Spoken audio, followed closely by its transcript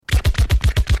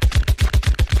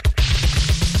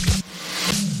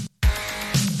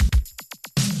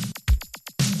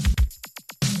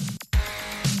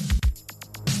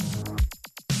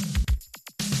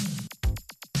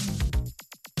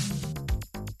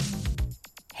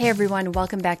Hey everyone,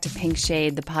 welcome back to Pink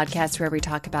Shade, the podcast where we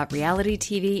talk about reality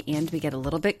TV and we get a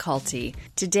little bit culty.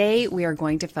 Today we are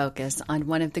going to focus on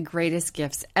one of the greatest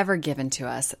gifts ever given to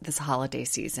us this holiday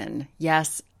season.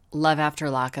 Yes, Love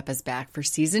After Lockup is back for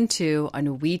season 2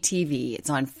 on WeTV. It's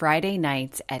on Friday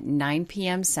nights at 9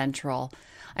 p.m.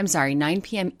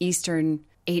 Eastern,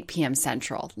 8 p.m.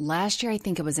 Central. Last year, I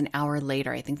think it was an hour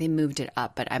later. I think they moved it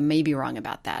up, but I may be wrong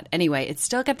about that. Anyway, it's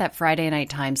still got that Friday night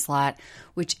time slot,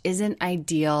 which isn't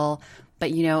ideal.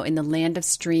 But, you know, in the land of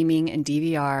streaming and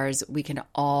DVRs, we can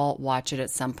all watch it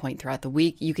at some point throughout the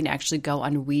week. You can actually go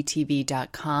on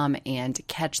WeTV.com and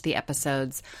catch the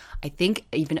episodes, I think,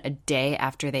 even a day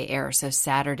after they air. So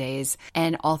Saturdays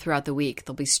and all throughout the week,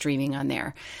 they'll be streaming on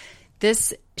there.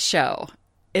 This show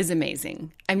is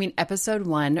amazing. I mean, episode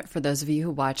 1, for those of you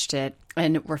who watched it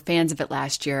and were fans of it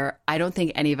last year, I don't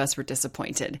think any of us were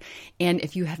disappointed. And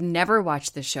if you have never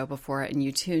watched this show before and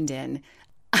you tuned in,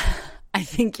 I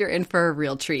think you're in for a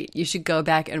real treat. You should go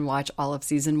back and watch all of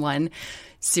season 1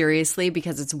 seriously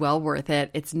because it's well worth it.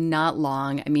 It's not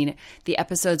long. I mean, the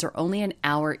episodes are only an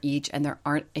hour each and there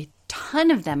aren't a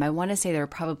ton of them. I want to say there are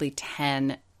probably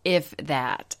 10, if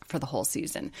that, for the whole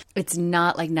season. It's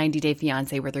not like 90 Day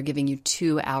Fiancé where they're giving you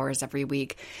 2 hours every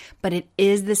week, but it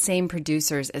is the same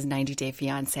producers as 90 Day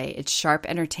Fiancé. It's Sharp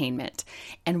Entertainment.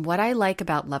 And what I like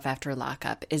about Love After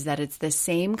Lockup is that it's the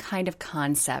same kind of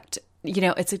concept. You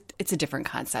know, it's a different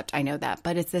concept, I know that,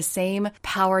 but it's the same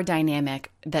power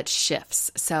dynamic that shifts.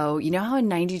 So, you know how in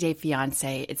 90 Day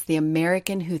Fiancé, it's the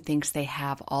American who thinks they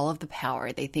have all of the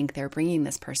power. They think they're bringing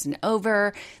this person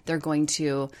over. They're going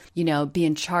to, you know, be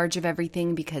in charge of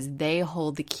everything because they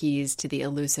hold the keys to the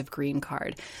elusive green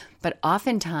card. But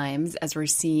oftentimes, as we're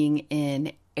seeing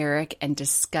in Eric and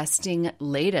disgusting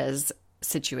Leda's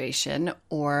situation,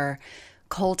 or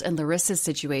Colt and Larissa's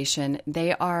situation,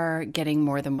 they are getting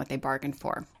more than what they bargained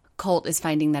for. Colt is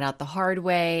finding that out the hard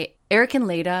way. Eric and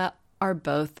Leda are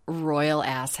both royal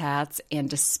asshats and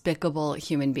despicable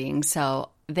human beings, so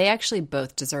they actually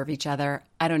both deserve each other.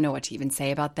 I don't know what to even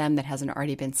say about them that hasn't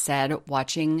already been said.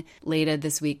 Watching Leda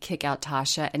this week kick out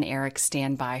Tasha and Eric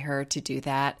stand by her to do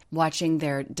that, watching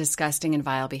their disgusting and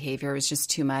vile behavior was just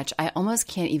too much. I almost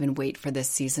can't even wait for this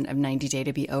season of 90 Day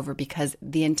to be over because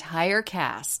the entire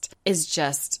cast is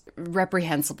just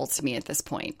reprehensible to me at this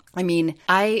point. I mean,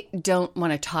 I don't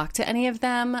want to talk to any of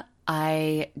them.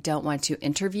 I don't want to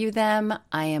interview them.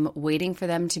 I am waiting for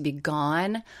them to be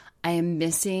gone. I am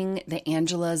missing the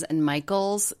Angelas and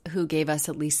Michaels who gave us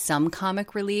at least some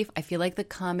comic relief. I feel like the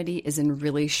comedy is in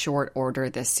really short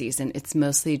order this season. It's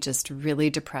mostly just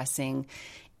really depressing,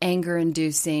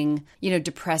 anger-inducing, you know,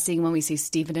 depressing when we see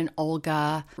Stephen and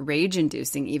Olga,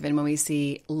 rage-inducing even when we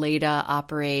see Leda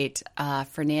operate.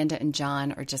 Fernanda and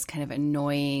John are just kind of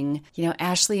annoying. You know,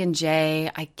 Ashley and Jay,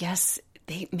 I guess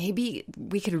maybe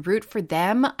we could root for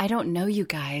them. I don't know, you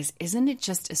guys. Isn't it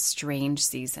just a strange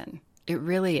season? It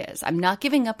really is. I'm not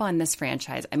giving up on this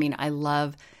franchise. I mean, I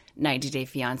love 90 Day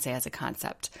Fiancé as a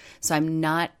concept, so I'm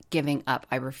not giving up.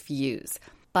 I refuse.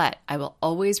 But I will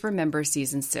always remember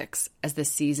season 6 as the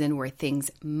season where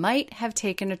things might have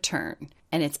taken a turn.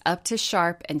 And it's up to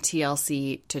Sharp and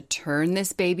TLC to turn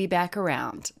this baby back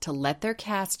around, to let their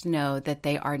cast know that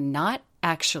they are not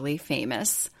actually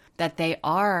famous, that they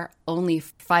are only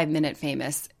 5-minute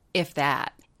famous, if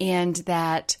that, and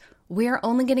that we're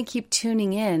only going to keep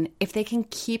tuning in if they can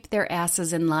keep their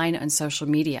asses in line on social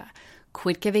media.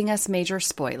 Quit giving us major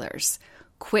spoilers.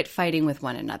 Quit fighting with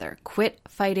one another. Quit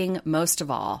fighting, most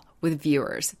of all, with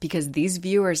viewers, because these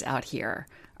viewers out here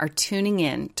are tuning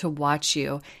in to watch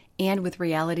you, and with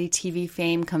reality TV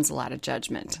fame comes a lot of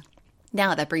judgment.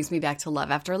 Now, that brings me back to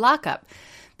Love After Lockup,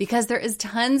 because there is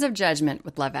tons of judgment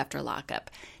with Love After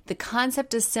Lockup. The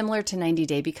concept is similar to 90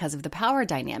 Day because of the power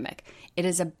dynamic. It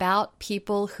is about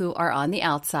people who are on the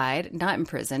outside, not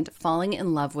imprisoned, falling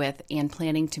in love with and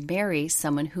planning to marry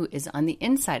someone who is on the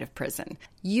inside of prison.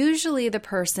 Usually the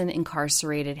person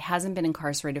incarcerated hasn't been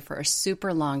incarcerated for a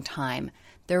super long time.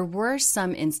 There were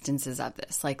some instances of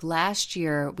this. Like last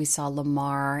year, we saw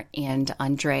Lamar and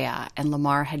Andrea, and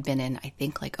Lamar had been in, I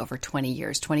think, like over 20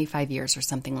 years, 25 years or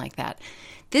something like that.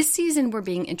 This season, we're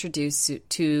being introduced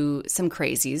to some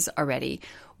crazies already.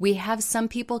 We have some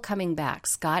people coming back,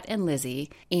 Scott and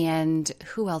Lizzie, and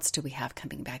who else do we have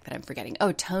coming back that I'm forgetting?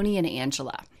 Oh, Tony and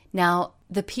Angela. Now,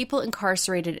 the people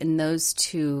incarcerated in those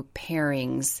two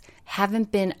pairings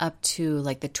haven't been up to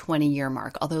like the 20-year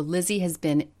mark, although Lizzie has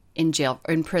been in jail,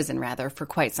 or in prison rather, for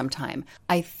quite some time.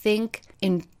 I think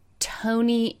in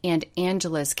Tony and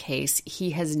Angela's case,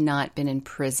 he has not been in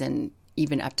prison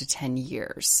even up to 10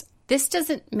 years. This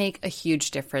doesn't make a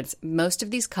huge difference. Most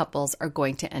of these couples are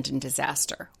going to end in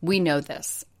disaster. We know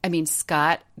this. I mean,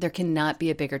 Scott, there cannot be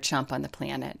a bigger chump on the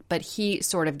planet, but he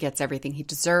sort of gets everything he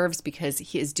deserves because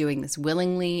he is doing this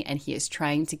willingly and he is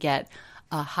trying to get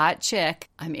a hot chick,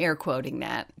 I'm air quoting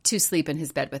that, to sleep in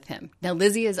his bed with him. Now,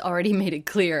 Lizzie has already made it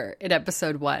clear in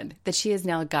episode 1 that she is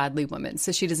now a godly woman,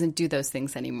 so she doesn't do those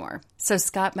things anymore. So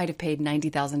Scott might have paid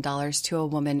 $90,000 to a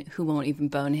woman who won't even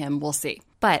bone him. We'll see.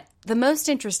 But the most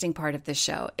interesting part of this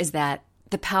show is that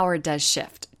the power does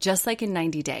shift, just like in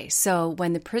 90 Days. So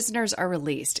when the prisoners are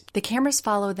released, the cameras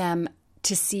follow them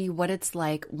to see what it's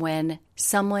like when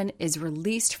someone is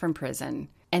released from prison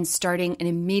and starting an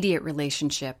immediate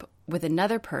relationship with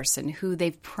another person who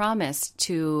they've promised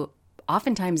to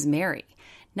oftentimes marry.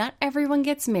 Not everyone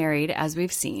gets married, as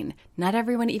we've seen. Not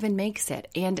everyone even makes it.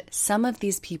 And some of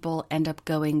these people end up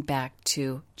going back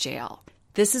to jail.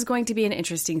 This is going to be an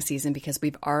interesting season because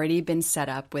we've already been set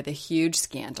up with a huge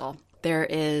scandal. There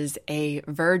is a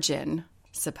virgin,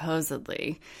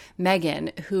 supposedly,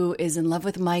 Megan, who is in love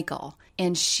with Michael,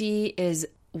 and she is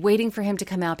waiting for him to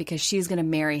come out because she's going to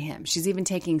marry him. She's even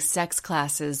taking sex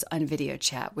classes on video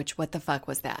chat, which what the fuck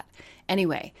was that?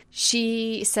 Anyway,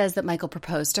 she says that Michael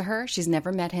proposed to her. She's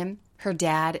never met him. Her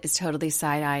dad is totally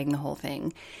side-eyeing the whole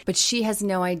thing. But she has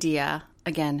no idea,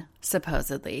 again,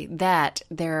 supposedly, that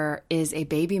there is a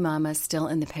baby mama still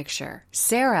in the picture.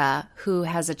 Sarah, who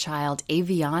has a child,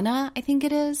 Aviana, I think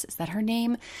it is that her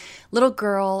name? Little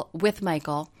girl with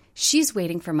Michael. She's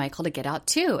waiting for Michael to get out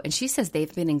too. And she says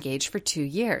they've been engaged for 2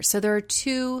 years. So there are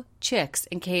 2 chicks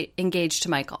engaged to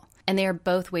Michael. And they are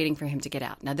both waiting for him to get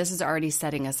out. Now, this is already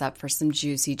setting us up for some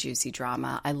juicy, juicy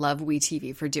drama. I love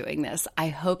WeTV for doing this. I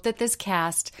hope that this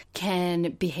cast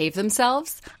can behave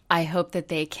themselves. I hope that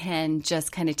they can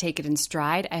just kind of take it in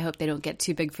stride. I hope they don't get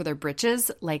too big for their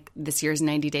britches like this year's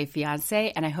 90 Day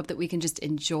Fiancé. And I hope that we can just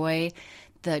enjoy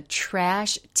the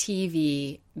trash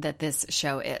TV that this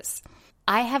show is.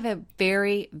 I have a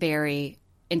very, very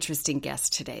interesting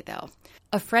guest today, though.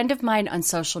 A friend of mine on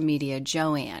social media,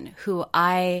 Joanne, who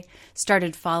I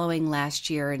started following last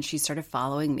year and she started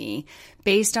following me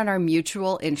based on our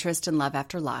mutual interest in Love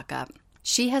After Lockup.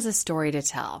 She has a story to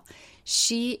tell.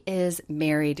 She is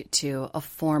married to a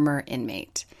former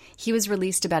inmate. He was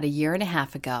released about 1.5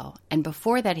 years ago, and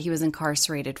before that he was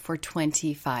incarcerated for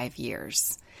 25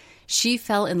 years. She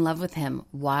fell in love with him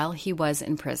while he was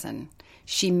in prison.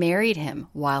 She married him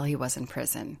while he was in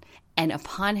prison. And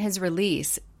upon his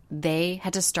release, they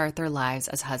had to start their lives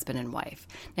as husband and wife.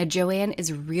 Now, Joanne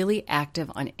is really active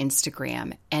on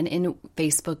Instagram and in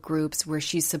Facebook groups where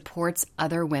she supports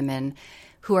other women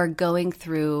who are going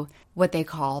through what they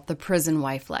call the prison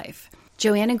wife life.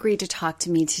 Joanne agreed to talk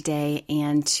to me today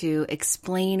and to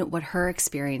explain what her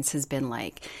experience has been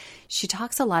like. She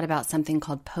talks a lot about something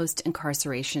called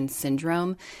post-incarceration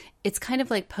syndrome. It's kind of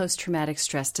like post-traumatic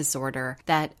stress disorder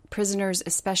that prisoners,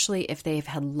 especially if they've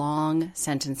had long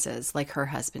sentences like her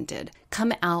husband did,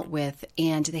 come out with,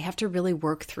 and they have to really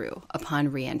work through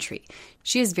upon reentry.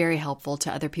 She is very helpful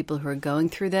to other people who are going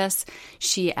through this.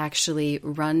 She actually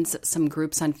runs some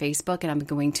groups on Facebook, and I'm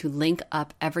going to link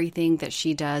up everything that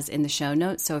she does in the show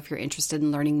notes. So if you're interested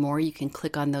in learning more, you can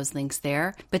click on those links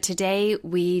there. But today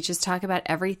we just talk about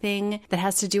everything that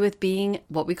has to do with being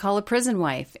what we call a prison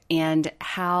wife and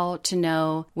how to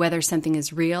know whether something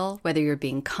is real, whether you're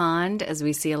being conned, as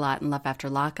we see a lot in Love After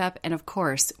Lockup. And of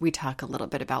course, we talk a little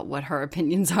bit about what her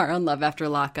opinions are on Love After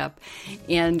Lockup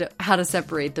and how to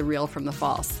separate the real from the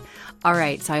false. All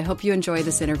right, so I hope you enjoy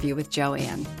this interview with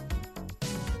Joanne.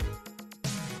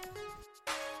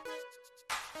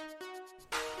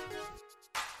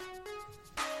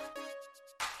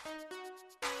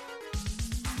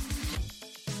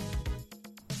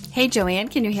 Hey, Joanne,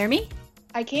 can you hear me?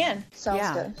 I can. Sounds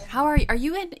good. How are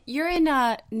you? You're in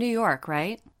New York,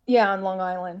 right? Yeah, on Long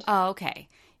Island. Oh, okay.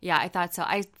 Yeah, I thought so.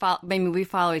 We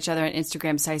follow each other on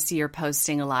Instagram, so I see you're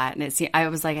posting a lot, and I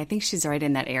was like, I think she's right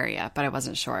in that area, but I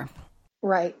wasn't sure.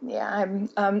 Right. Yeah,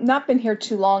 I'm not been here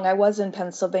too long. I was in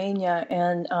Pennsylvania,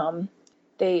 and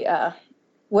they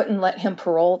wouldn't let him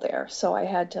parole there, so I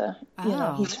had to.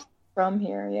 He's from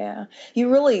here. Yeah,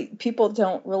 people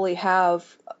don't really have,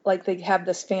 like, they have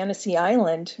this fantasy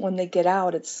island when they get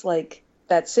out. It's like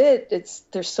that's it.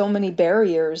 There's so many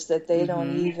barriers that they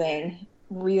don't even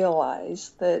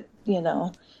realize that,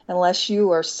 unless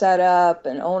you are set up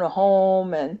and own a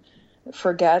home, and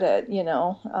forget it,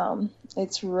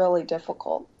 it's really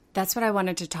difficult. That's what I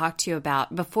wanted to talk to you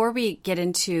about. Before we get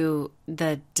into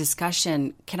the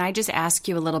discussion, can I just ask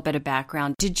you a little bit of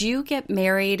background? Did you get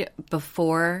married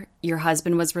before your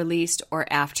husband was released or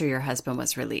after your husband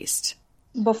was released?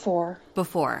 Before.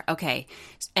 Before, okay.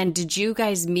 And did you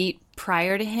guys meet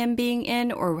prior to him being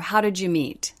in, or how did you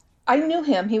meet? I knew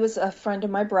him. He was a friend of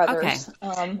my Okay. brother's.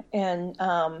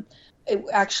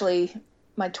 Actually,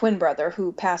 my twin brother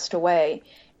who passed away.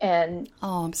 And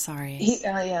Oh, I'm sorry.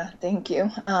 yeah, thank you.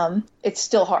 It's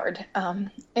still hard.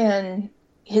 And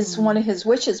one of his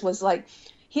wishes was like,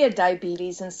 he had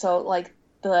diabetes. And so like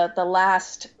the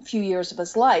last few years of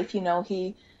his life,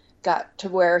 he got to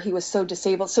where he was so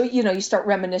disabled. So, you start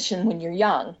reminiscing when you're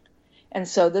young. And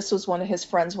so this was one of his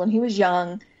friends when he was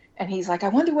young. And he's like, I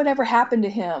wonder whatever happened to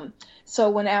him.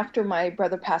 So after my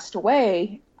brother passed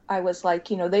away, I was like,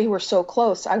 they were so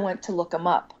close. I went to look him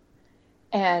up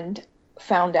and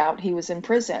found out he was in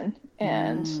prison.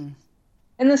 And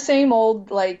the same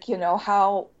old, like,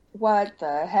 what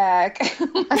the heck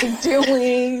am I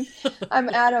doing? I'm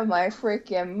out of my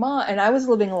freaking mind. And I was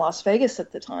living in Las Vegas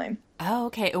at the time. Oh,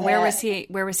 okay. Where was he?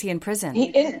 Where was he in prison?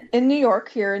 In New York,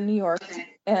 here in New York. Okay.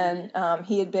 And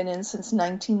he had been in since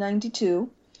 1992.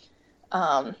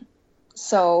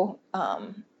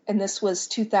 And this was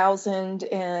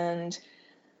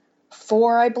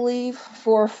 2004, I believe,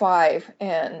 4 or 5.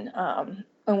 And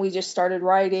we just started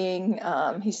writing.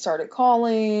 He started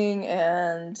calling,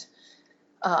 and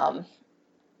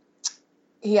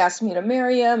he asked me to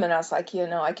marry him. And I was like,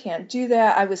 I can't do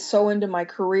that. I was so into my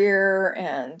career.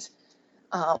 And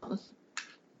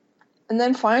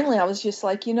then finally I was just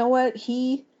like, you know what?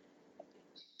 He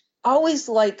always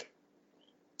like,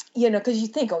 because you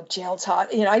think, oh, jail talk.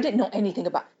 I didn't know anything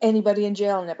about anybody in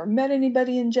jail. I never met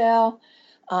anybody in jail.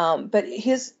 But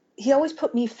he always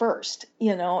put me first,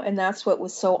 and that's what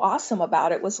was so awesome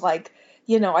about it was like,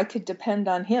 I could depend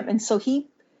on him. And so he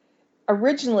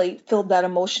originally filled that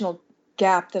emotional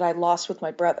gap that I lost with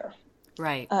my brother.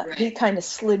 Right. He kind of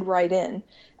slid right in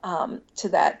to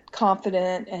that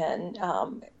confident and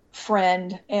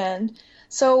friend. And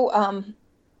so,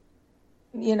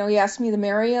 he asked me to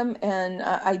marry him, and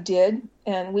I did.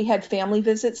 And we had family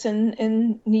visits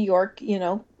in New York,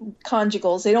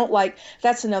 conjugals. They don't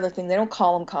that's another thing. They don't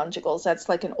call them conjugals. That's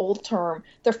like an old term.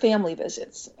 They're family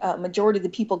visits. Majority of the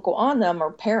people go on them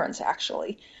are parents,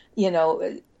 actually.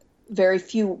 Very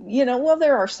few, well,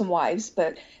 there are some wives,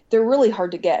 but they're really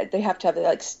hard to get. They have to have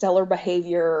like stellar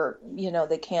behavior.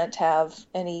 They can't have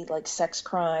any like sex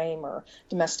crime or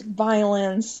domestic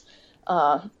violence.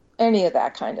 Any of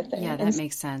that kind of thing. Yeah, that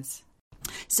makes sense.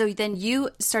 So then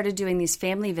you started doing these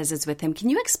family visits with him. Can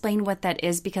you explain what that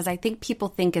is? Because I think people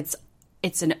think it's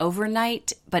an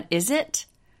overnight, but is it?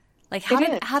 Like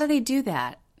how do they do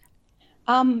that?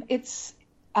 It's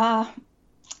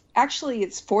actually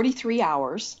it's 43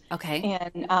 hours. Okay.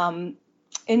 And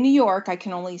in New York, I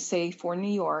can only say for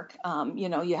New York,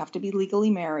 you have to be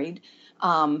legally married.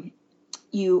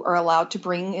 You are allowed to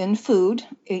bring in food.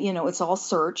 It's all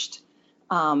searched.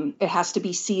 It has to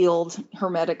be sealed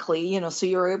hermetically, so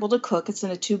you're able to cook. It's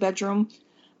in a 2-bedroom.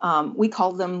 We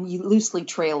call them loosely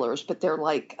trailers, but they're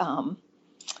like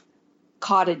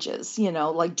cottages,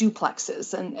 like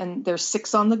duplexes. And there's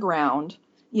 6 on the ground,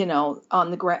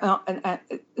 on the ground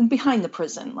and behind the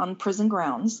prison, on prison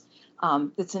grounds.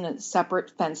 It's in a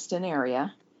separate fenced-in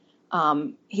area.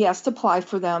 He has to apply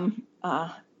for them.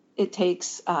 It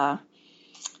takes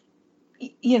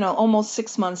almost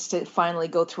 6 months to finally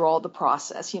go through all the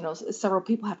process. Several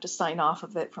people have to sign off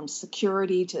of it, from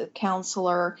security to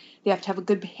counselor. They have to have a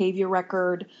good behavior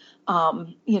record,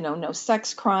 no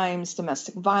sex crimes,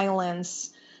 domestic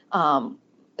violence,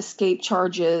 escape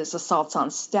charges, assaults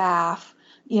on staff.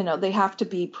 They have to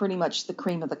be pretty much the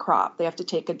cream of the crop. They have to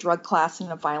take a drug class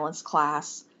and a violence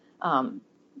class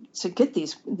to get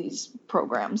these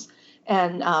programs.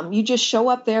 And you just show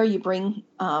up there, you bring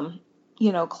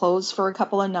clothes for a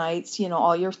couple of nights,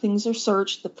 all your things are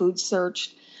searched, the food's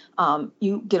searched.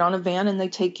 You get on a van and they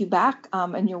take you back,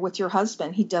 and you're with your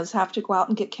husband. He does have to go out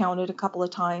and get counted a couple of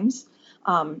times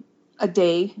a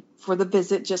day for the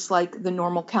visit, just like the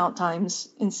normal count times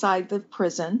inside the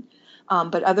prison.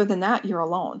 But other than that, you're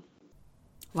alone.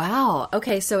 Wow.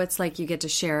 Okay. So it's like you get to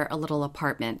share a little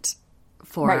apartment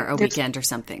for a weekend or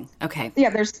something. Okay.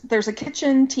 Yeah. There's a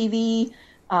kitchen, TV,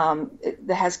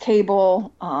 that has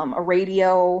cable, a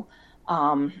radio.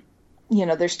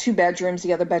 There's 2 bedrooms.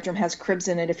 The other bedroom has cribs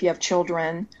in it if you have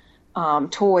children,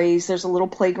 toys. There's a little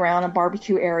playground, a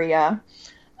barbecue area.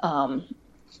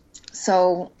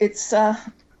 So it's,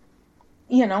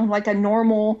 like a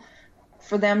normal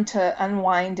for them to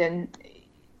unwind, and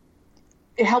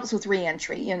it helps with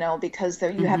reentry, because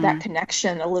you have that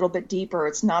connection a little bit deeper.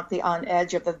 It's not on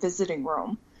edge of the visiting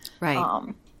room.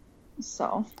 Right.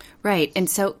 Right. And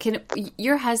so can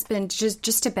your husband,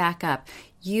 just to back up,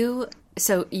 you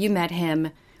met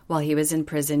him while he was in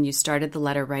prison. You started the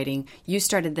letter writing. You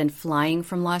started then flying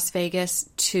from Las Vegas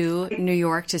to New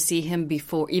York to see him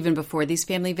even before these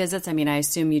family visits. I mean, I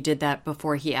assume you did that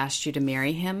before he asked you to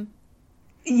marry him?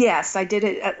 Yes, I did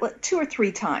it 2 or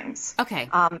 3 times. Okay.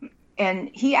 And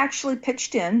he actually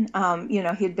pitched in. He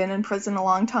had been in prison a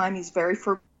long time. He's very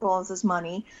frugal with his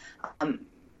money.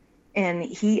 And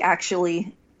he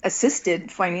actually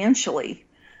assisted financially,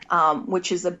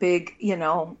 which is a big,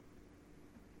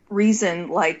 reason,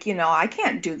 like, I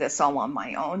can't do this all on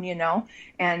my own,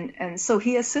 and so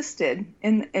he assisted.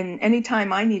 And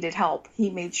anytime I needed help, he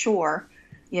made sure,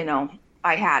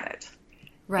 I had it.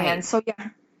 Right. And so, yeah,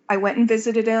 I went and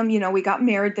visited him. We got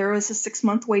married. There was a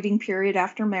 6-month waiting period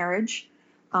after marriage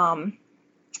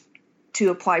to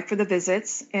apply for the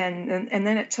visits. And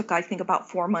then it took, I think, about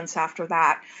 4 months after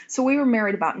that. So we were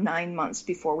married about 9 months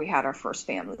before we had our first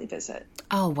family visit.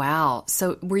 Oh, wow.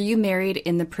 So were you married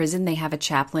in the prison? They have a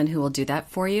chaplain who will do that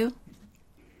for you?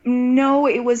 No,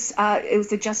 it was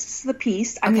the Justice of the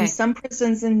Peace. I mean, some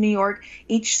prisons in New York,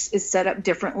 each is set up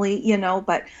differently,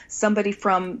 but somebody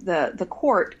from the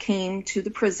court came to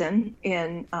the prison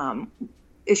and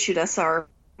issued us our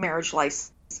marriage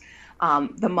license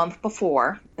the month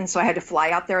before. And so I had to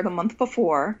fly out there the month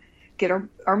before, get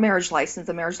our marriage license.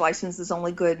 The marriage license is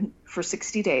only good for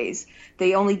 60 days.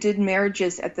 They only did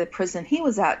marriages at the prison he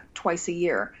was at twice a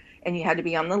year, and you had to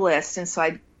be on the list. And so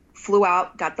I flew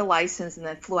out, got the license, and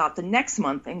then flew out the next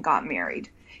month and got married.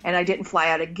 And I didn't fly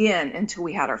out again until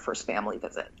we had our first family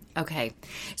visit. Okay.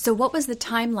 So what was the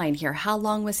timeline here? How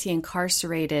long was he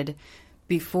incarcerated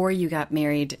before you got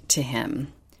married to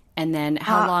him? And then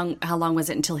how long was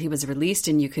it until he was released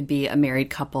and you could be a married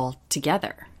couple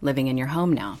together, living in your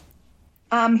home now?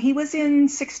 He was in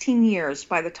 16 years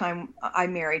by the time I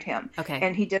married him. Okay.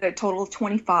 And he did a total of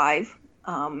 25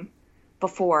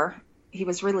 before he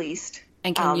was released.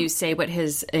 And can you say what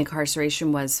his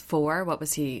incarceration was for? What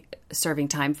was he serving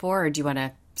time for? Or do you want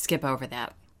to skip over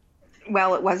that?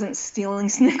 Well, it wasn't stealing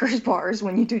Snickers bars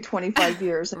when you do 25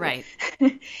 years. Right.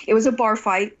 It was a bar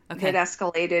fight that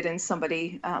escalated, and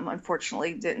somebody,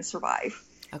 unfortunately, didn't survive.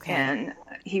 Okay. And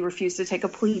he refused to take a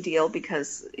plea deal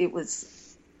because it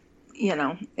was,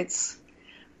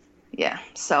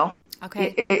 so.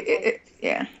 Okay.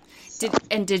 Yeah.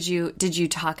 Did you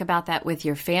talk about that with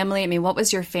your family? I mean, what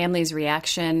was your family's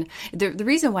reaction? The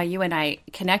reason why you and I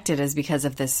connected is because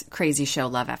of this crazy show,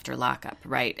 Love After Lockup,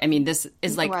 right? I mean, this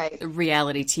is like the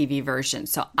reality TV version.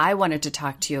 So I wanted to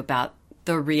talk to you about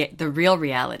the real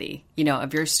reality,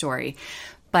 of your story.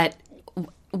 But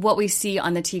what we see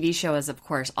on the TV show is, of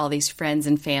course, all these friends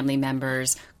and family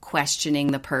members questioning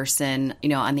the person,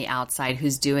 on the outside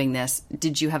who's doing this.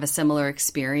 Did you have a similar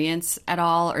experience at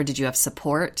all, or did you have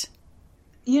support?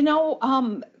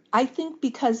 I think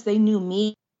because they knew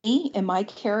me and my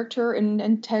character and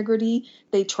integrity,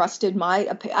 they trusted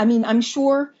I'm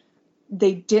sure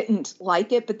they didn't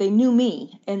like it, but they knew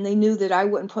me, and they knew that I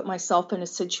wouldn't put myself in a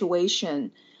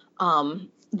situation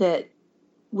that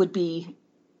would be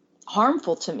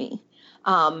harmful to me.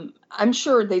 I'm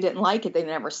sure they didn't like it. They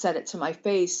never said it to my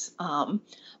face.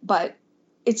 But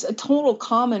it's a total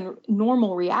common,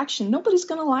 normal reaction. Nobody's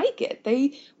going to like it.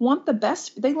 They want the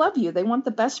best. They love you. They want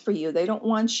the best for you. They don't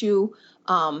want you,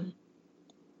 have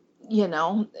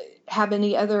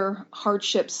any other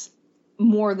hardships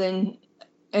more than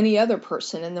any other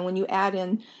person. And then when you add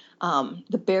in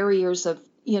the barriers of,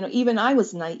 even I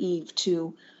was naive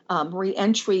to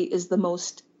reentry is the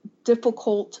most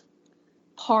difficult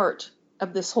part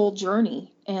of this whole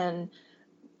journey. And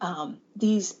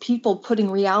these people putting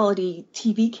reality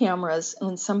TV cameras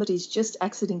when somebody's just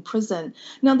exiting prison.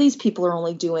 Now, these people are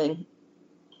only doing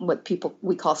what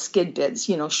we call skid bids,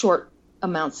 short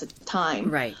amounts of time.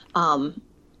 Right.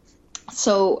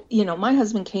 So, my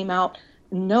husband came out,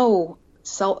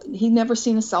 he'd never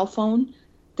seen a cell phone.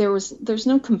 There's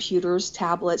no computers,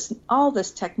 tablets, all this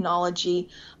technology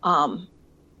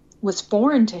was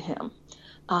foreign to him.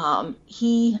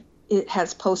 It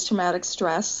has post-traumatic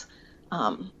stress.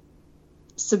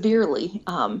 Severely.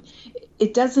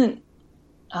 It doesn't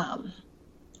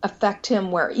affect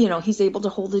him where, he's able to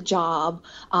hold a job,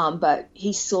 but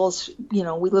he still,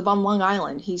 we live on Long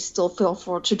Island. He still feels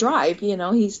to drive,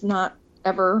 he's not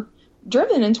ever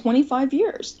driven in 25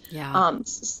 years. Yeah.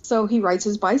 So he rides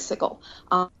his bicycle.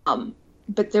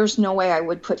 But there's no way I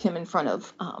would put him in front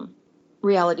of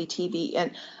reality TV.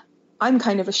 And I'm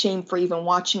kind of ashamed for even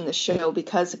watching the show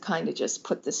because it kind of just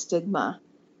put the stigma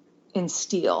in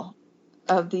steel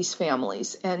of these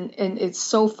families. And it's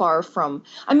so far from,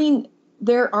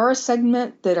 there are a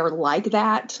segment that are like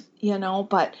that,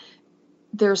 but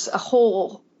there's a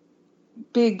whole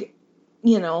big,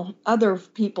 other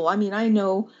people. I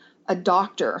know a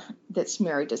doctor that's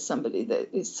married to somebody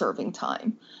that is serving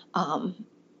time.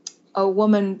 A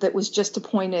woman that was just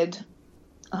appointed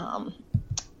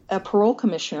a parole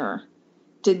commissioner,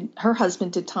 her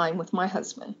husband did time with my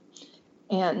husband,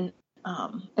 and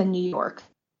in New York.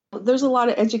 There's a lot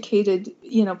of educated,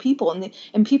 people,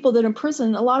 and people that are in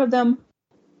prison. A lot of them,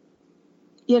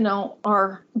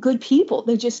 are good people.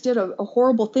 They just did a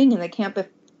horrible thing, and they can't be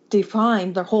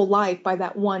defined their whole life by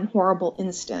that one horrible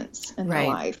instance in their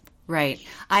life. Right.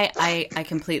 I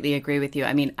completely agree with you.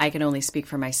 I mean, I can only speak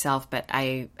for myself, but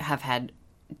I have had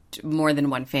more than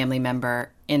one family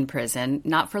member in prison,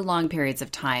 not for long periods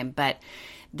of time, but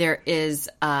there is,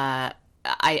 I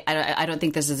don't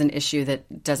think this is an issue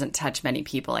that doesn't touch many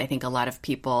people. I think a lot of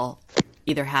people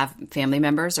either have family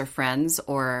members or friends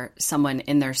or someone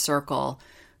in their circle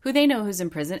who they know who's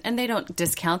in prison, and they don't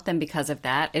discount them because of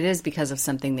that. It is because of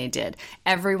something they did.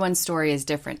 Everyone's story is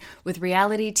different. With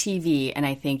reality TV, and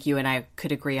I think you and I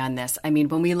could agree on this, I mean,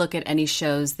 when we look at any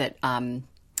shows that, I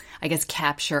guess,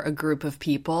 capture a group of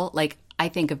people, like I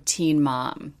think of Teen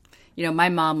Mom. My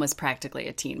mom was practically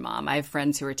a teen mom. I have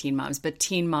friends who are teen moms, but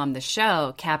Teen Mom, the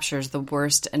show, captures the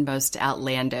worst and most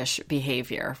outlandish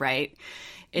behavior, right?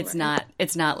 It's not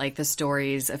like the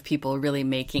stories of people really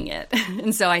making it.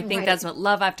 And so I think that's what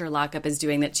Love After Lockup is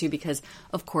doing that too, because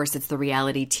of course it's the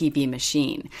reality TV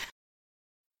machine.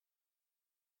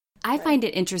 I find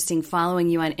it interesting following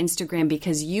you on Instagram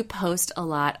because you post a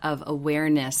lot of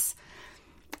awareness,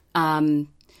 kind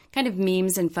of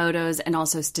memes and photos and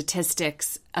also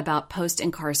statistics about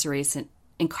post-incarceration.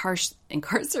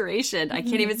 Incarceration. I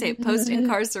can't even say it.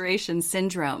 Post-incarceration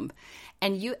syndrome.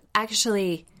 And you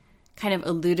actually kind of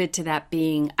alluded to that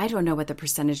being, I don't know what the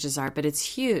percentages are, but it's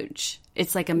huge.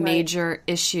 It's like a major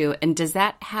issue. And does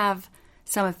that have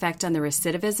some effect on the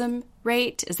recidivism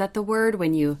rate? Is that the word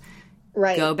when you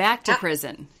go back to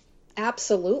prison?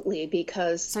 Absolutely,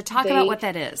 because so talk about what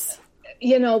that is.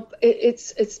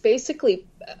 It's basically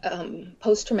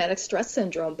post-traumatic stress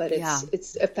syndrome, but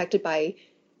it's affected by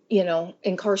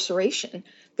incarceration.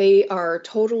 They are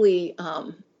totally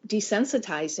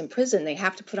desensitized in prison. They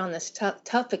have to put on this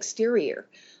tough exterior.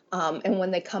 And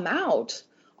when they come out,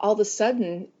 all of a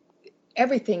sudden,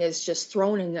 everything is just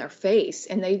thrown in their face.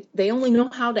 And they only know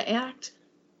how to act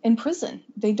in prison.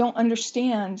 They don't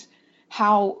understand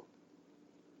how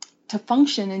to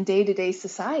function in day-to-day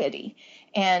society.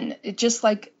 And just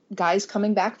like guys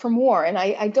coming back from war. And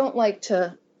I don't like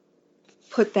to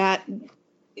put that,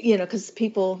 because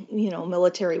people,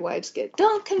 military wives get,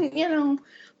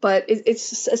 but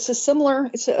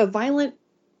it's a violent,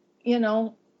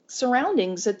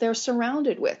 surroundings that they're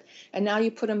surrounded with. And now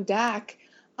you put them back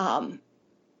in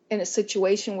a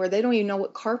situation where they don't even know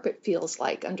what carpet feels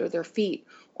like under their feet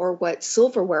or what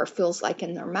silverware feels like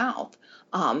in their mouth.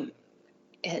 And,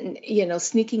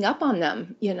 sneaking up on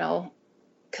them,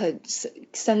 could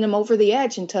send them over the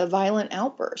edge into a violent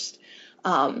outburst.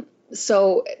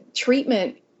 So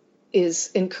treatment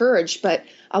is encouraged, but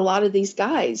a lot of these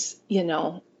guys,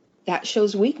 that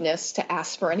shows weakness to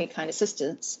ask for any kind of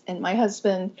assistance. And my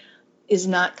husband is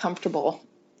not comfortable,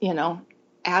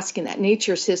 asking that.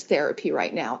 Nature's his therapy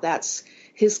right now. That's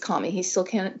his calming. He still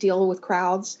can't deal with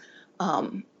crowds.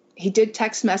 He did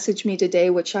text message me today,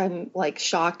 which I'm like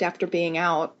shocked after being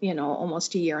out,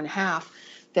 almost a year and a half,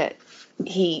 that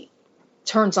he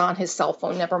turns on his cell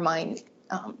phone, never mind,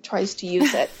 tries to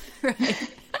use it.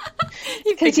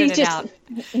 He figured it out.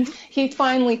 He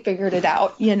finally figured it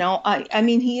out. I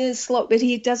mean, he is slow, but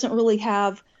he doesn't really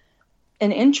have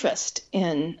an interest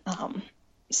in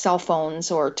cell phones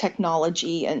or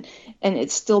technology. And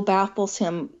it still baffles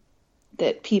him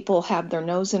that people have their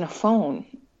nose in a phone,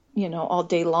 all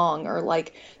day long, or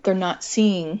like they're not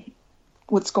seeing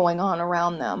what's going on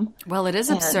around them. Well, it is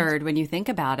absurd when you think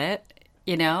about it.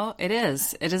 It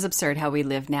is. It is absurd how we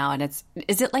live now. And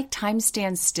is it like time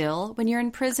stands still when you're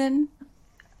in prison?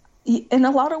 In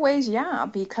a lot of ways, yeah,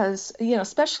 because,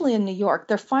 especially in New York,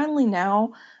 they're finally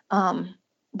now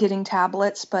getting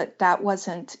tablets, but that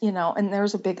wasn't, and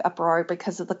there's a big uproar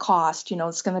because of the cost.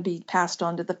 It's going to be passed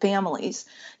on to the families.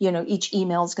 Each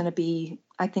email is going to be,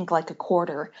 I think, like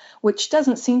 $0.25, which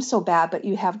doesn't seem so bad, but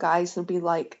you have guys that'll be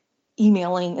like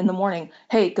emailing in the morning,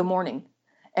 hey, good morning.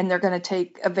 And they're going to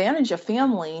take advantage of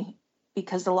family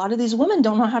because a lot of these women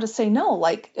don't know how to say no,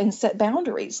 and set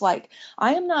boundaries. Like,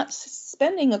 I am not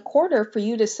spending $0.25 for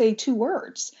you to say 2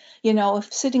 words.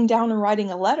 If sitting down and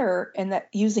writing a letter and that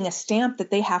using a stamp that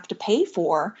they have to pay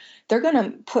for, they're going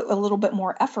to put a little bit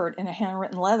more effort in a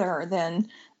handwritten letter than,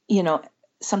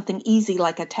 something easy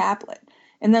like a tablet.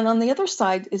 And then on the other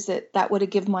side is that would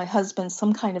have given my husband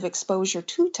some kind of exposure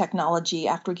to technology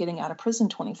after getting out of prison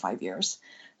 25 years.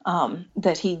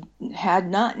 that he had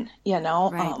none,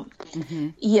 Right.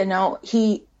 Mm-hmm.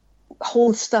 he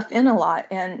holds stuff in a lot.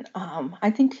 And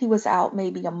I think he was out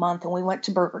maybe a month, and we went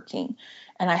to Burger King,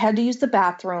 and I had to use the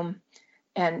bathroom,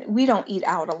 and we don't eat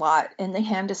out a lot. And they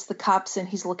hand us the cups, and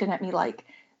he's looking at me like,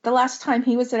 the last time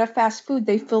he was at a fast food,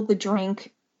 they filled the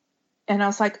drink. And I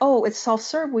was like, oh, it's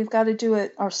self-serve. We've got to do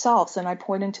it ourselves. And I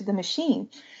point into the machine.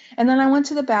 And then I went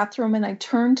to the bathroom, and I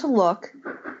turned to look,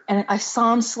 and I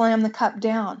saw him slam the cup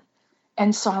down.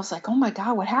 And so I was like, oh my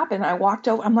God, what happened? I walked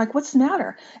over. I'm like, what's the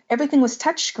matter? Everything was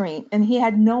touch screen, and he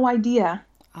had no idea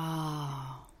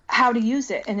how to use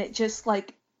it. And it just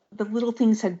like the little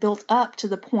things had built up to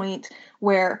the point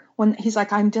where when he's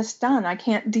like, I'm just done. I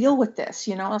can't deal with this.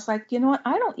 I was like, you know what?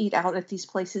 I don't eat out at these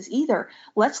places either.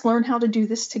 Let's learn how to do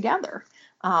this together.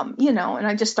 And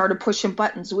I just started pushing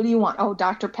buttons. What do you want? Oh,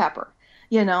 Dr. Pepper,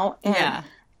 Yeah.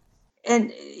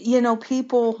 And,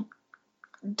 people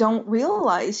don't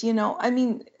realize, a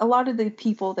lot of the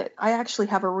people that I actually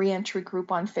have a reentry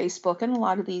group on Facebook, and a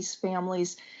lot of these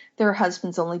families, their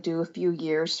husbands only do a few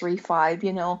years, 3, 5,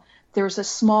 there's a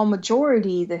small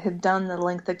majority that have done the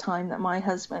length of time that my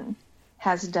husband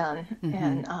has done.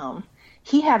 Mm-hmm. And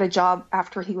he had a job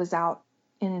after he was out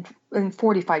in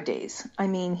 45 days. I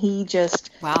mean, he just...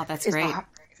 Wow, that's great.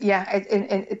 Yeah,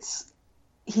 and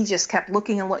he just kept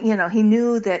looking and he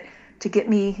knew that to get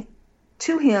me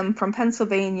to him from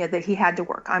Pennsylvania that he had to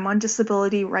work. I'm on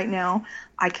disability right now.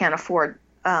 I can't afford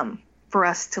for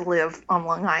us to live on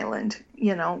Long Island,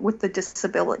 with the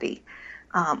disability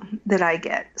that I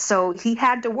get. So he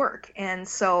had to work. And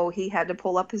so he had to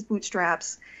pull up his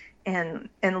bootstraps and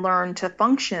learn to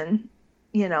function,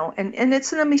 and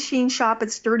it's in a machine shop.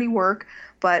 It's dirty work,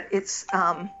 but it's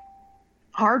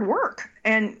hard work.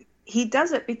 And he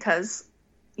does it because,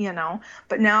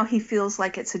 but now he feels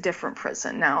like it's a different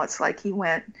prison. Now it's like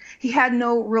he had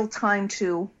no real time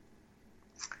to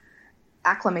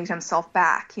acclimate himself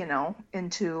back,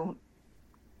 into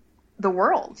the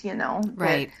world,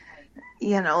 Right.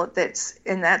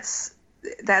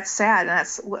 That's sad. And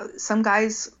some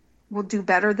guys will do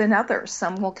better than others.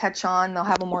 Some will catch on. They'll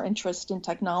have a more interest in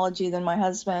technology than my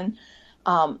husband.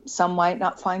 Some might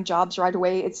not find jobs right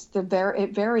away.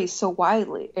 It varies so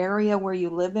widely. Area where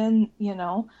you live in,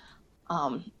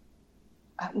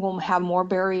 will have more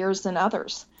barriers than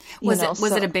others. Was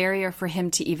it a barrier for him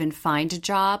to even find a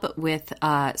job with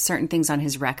certain things on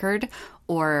his record,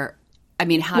 or I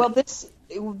mean, how? Well,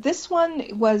 this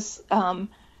one was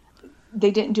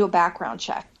they didn't do a background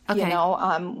check. Okay.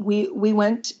 We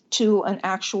went to an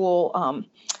actual.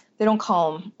 They don't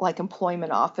call them like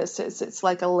employment offices. It's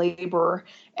like a laborer,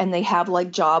 and they have like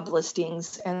job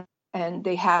listings, and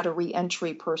they had a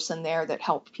reentry person there that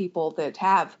helped people that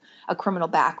have a criminal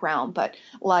background. But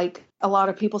like a lot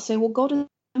of people say, well, go to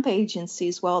temp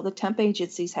agencies. Well, the temp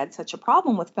agencies had such a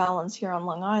problem with felons here on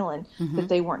Long Island mm-hmm. that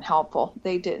they weren't helpful.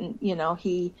 They didn't,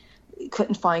 he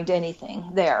couldn't find anything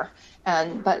there.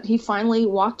 But he finally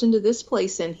walked into this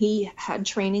place, and he had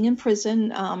training in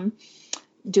prison,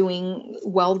 doing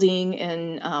welding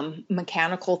and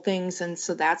mechanical things. And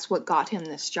so that's what got him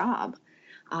this job.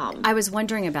 I was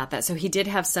wondering about that. So he did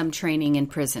have some training in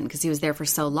prison because he was there for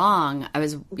so long. I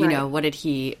was, what did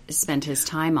he spend his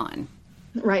time on?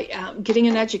 Right. Getting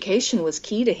an education was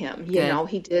key to him.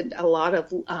 He did a lot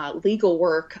of legal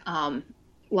work, a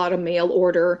lot of mail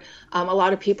order. A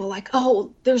lot of people like,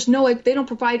 oh, they don't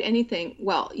provide anything.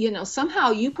 Well,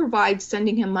 somehow you provide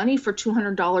sending him money for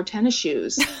 $200 tennis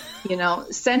shoes,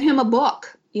 send him a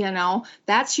book.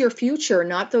 That's your future,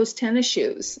 not those tennis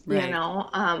shoes.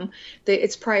 Right.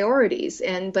 It's priorities.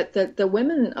 But the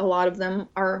women, a lot of them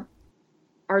are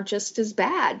just as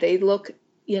bad. They look,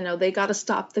 they got to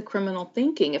stop the criminal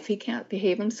thinking. If he can't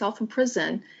behave himself in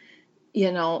prison,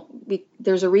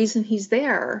 there's a reason he's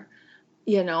there.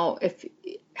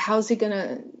 How's he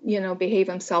going to, behave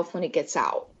himself when he gets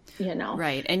out?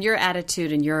 Right. And your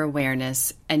attitude and your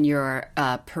awareness and your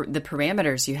the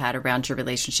parameters you had around your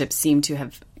relationship seem to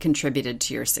have contributed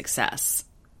to your success,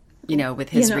 with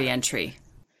his reentry.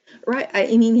 Right.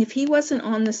 I mean, if he wasn't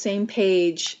on the same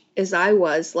page as I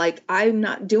was, like, I'm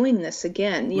not doing this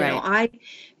again. I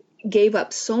gave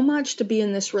up so much to be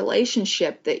in this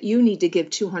relationship that you need to give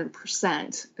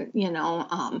 200%,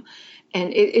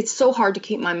 and it's so hard to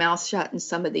keep my mouth shut in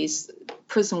some of these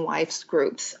prison wives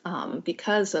groups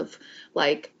because of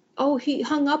like, oh, he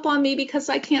hung up on me because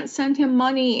I can't send him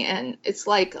money. And it's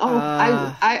like,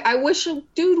 I wish a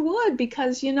dude would,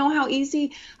 because you know how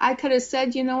easy I could have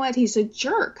said, you know what, he's a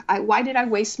jerk. Why did I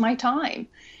waste my time?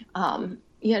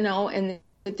 And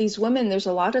these women, there's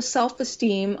a lot of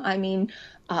self-esteem. I mean,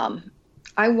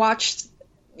 I watched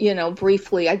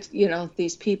briefly,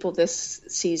 these people this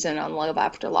season on Love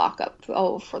After Lockup.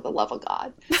 Oh, for the love of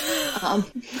God.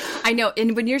 I know.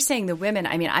 And when you're saying the women,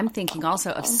 I mean, I'm thinking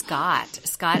also of Scott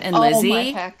and Lizzie. Oh, my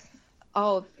heck.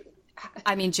 Oh,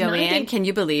 I mean, Joanne, can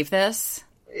you believe this?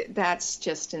 That's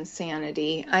just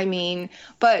insanity. I mean,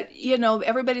 but,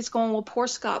 everybody's going, well, poor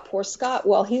Scott, poor Scott.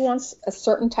 Well, he wants a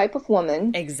certain type of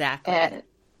woman. Exactly.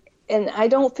 And I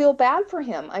don't feel bad for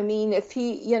him. I mean, if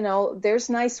he, there's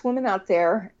nice women out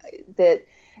there that,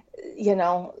 you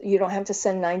don't have to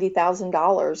send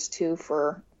 $90,000 to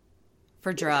for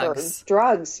drugs. For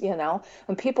drugs,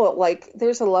 and people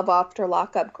there's a Love After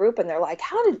Lockup group, and they're like,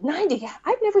 how did 90?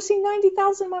 I've never seen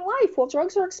 90,000 in my life. Well,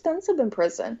 drugs are expensive in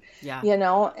prison, yeah.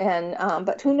 And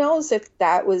but who knows if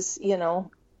that was,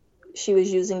 she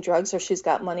was using drugs or she's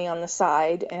got money on the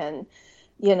side, and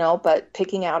but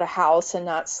picking out a house and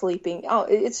not sleeping. Oh,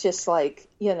 it's just like,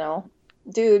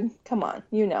 dude, come on,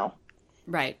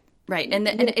 Right. Right. And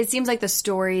it seems like the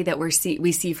story that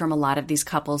we see from a lot of these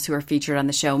couples who are featured on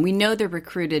the show, and we know they're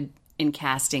recruited in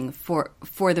casting for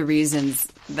the reasons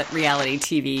that reality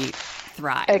TV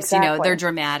thrives. Exactly. They're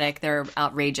dramatic, they're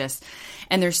outrageous,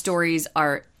 and their stories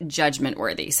are judgment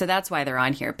worthy. So that's why they're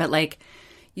on here. But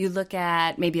you look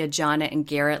at maybe a Jonna and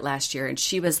Garrett last year, and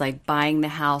she was buying the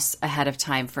house ahead of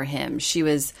time for him. She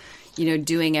was,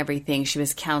 doing everything. She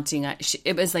was counting.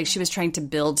 It was like she was trying to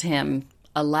build him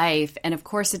a life, and of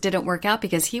course it didn't work out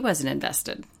because he wasn't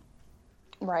invested.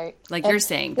 Right. You're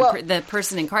saying, the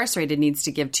person incarcerated needs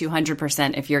to give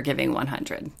 200% if you're giving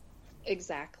 100.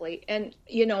 Exactly. And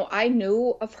I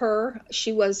knew of her.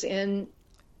 She was in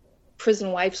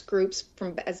prison wives groups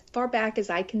from as far back as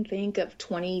I can think, of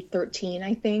 2013,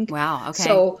 I think. Wow. Okay.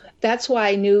 So that's why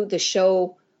I knew the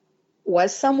show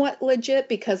was somewhat legit,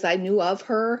 because I knew of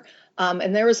her.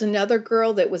 And there was another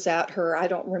girl that was at her. I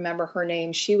don't remember her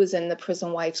name. She was in the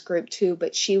prison wives group too,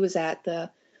 but she was at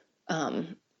the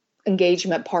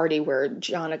engagement party where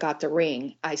Jonna got the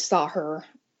ring. I saw her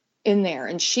in there,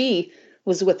 and she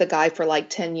was with a guy for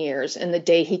 10 years. And the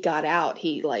day he got out,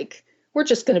 he we're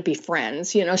just going to be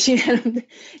friends, she had,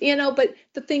 but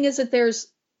the thing is that there's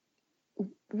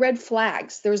red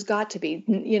flags. There's got to be,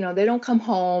 they don't come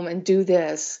home and do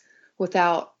this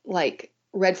without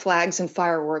red flags and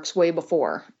fireworks way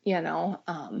before, right.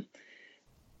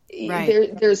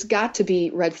 There's got to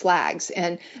be red flags.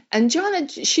 And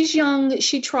Jonna, she's young.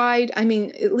 She tried. I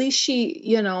mean, at least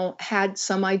she, had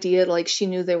some idea, she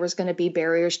knew there was going to be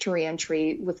barriers to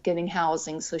reentry with getting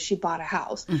housing. So she bought a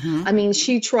house. Mm-hmm. I mean,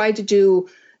 she tried to do,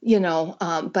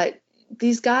 but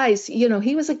these guys,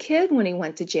 he was a kid when he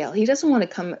went to jail. He doesn't want to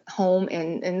come home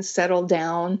and settle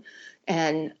down.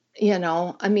 And,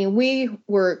 I mean, we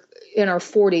were in our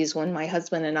 40s when my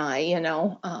husband and I,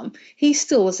 he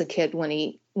still was a kid when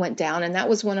he went down. And that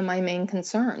was one of my main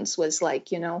concerns was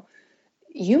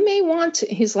you may want to,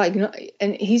 he's no,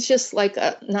 and he's just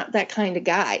not that kind of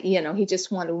guy. He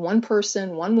just wanted one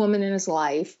person, one woman in his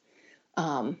life.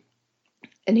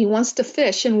 And he wants to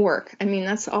fish and work. I mean,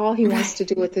 that's all he wants to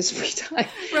do with his free time.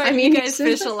 Right. I mean, you guys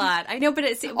fish a lot. I know, but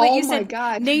it's what you said. My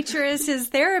God. Nature is his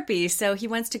therapy. So he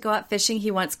wants to go out fishing.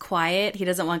 He wants quiet. He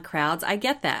doesn't want crowds. I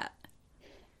get that.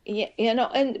 Yeah,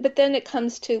 but then it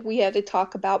comes to, we had to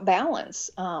talk about balance.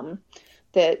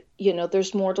 That,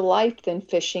 there's more to life than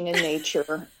fishing and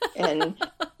nature and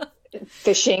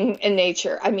fishing and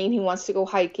nature. I mean, he wants to go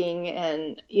hiking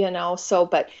and,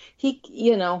 but he,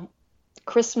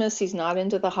 Christmas, he's not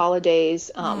into the holidays.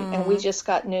 And we just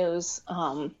got news,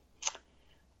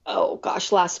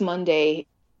 last Monday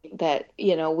that,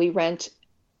 we rent,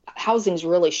 housing's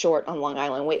really short on Long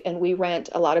Island. And we rent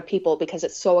a lot of people because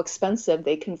it's so expensive.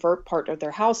 They convert part of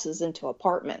their houses into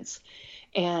apartments.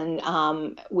 And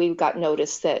we got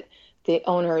notice that the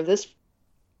owner of this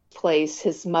place,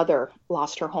 his mother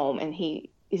lost her home, and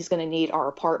he's going to need our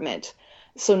apartment.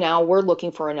 So now we're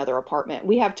looking for another apartment.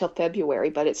 We have till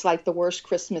February, but it's the worst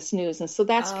Christmas news. And so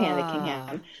that's panicking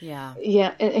him. Yeah.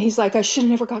 Yeah. And he's like, I should have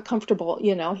never got comfortable.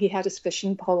 He had his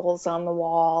fishing poles on the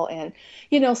wall. And,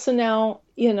 so now,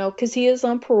 because he is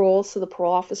on parole. So the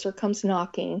parole officer comes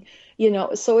knocking,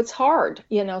 so it's hard,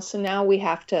 so now we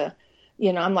have to,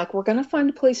 I'm like, we're going to find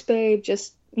a place, babe,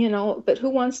 just, but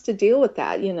who wants to deal with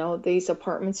that? These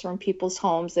apartments are in people's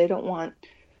homes. They don't want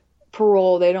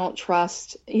parole, they don't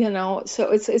trust,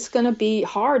 so it's going to be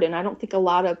hard. And I don't think a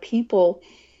lot of people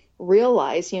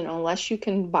realize, unless you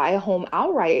can buy a home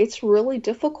outright, it's really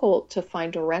difficult to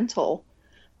find a rental,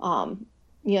 that'll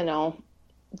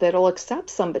accept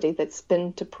somebody that's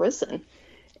been to prison.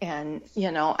 And,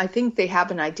 I think they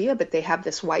have an idea, but they have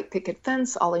this white picket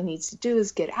fence. All he needs to do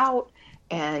is get out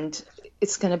and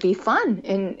it's going to be fun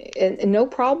and no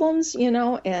problems,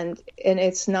 and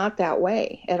it's not that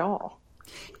way at all.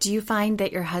 Do you find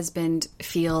that your husband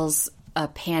feels a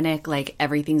panic, like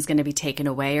everything's going to be taken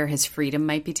away or his freedom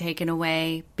might be taken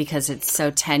away because it's so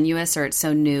tenuous or it's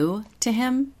so new to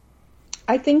him?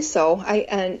 I think so.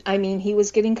 I mean, he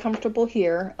was getting comfortable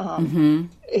here.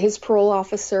 His parole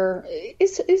officer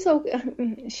is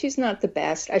okay. She's not the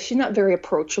best. She's not very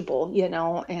approachable,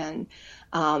 and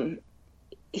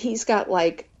he's got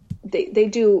like they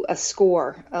do a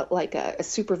score, like a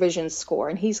supervision score,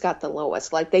 and he's got the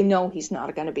lowest. Like they know he's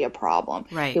not going to be a problem.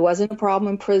 Right. He wasn't a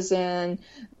problem in prison.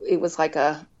 It was like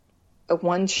a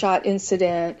one-shot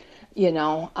incident,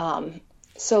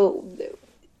 so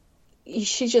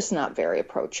she's just not very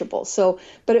approachable. So,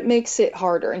 but it makes it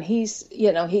harder. And he's,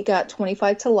 he got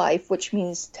 25 to life, which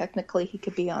means technically he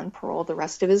could be on parole the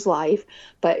rest of his life.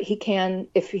 But he can,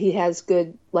 if he has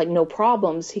good, like no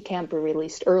problems, he can be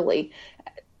released early,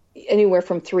 anywhere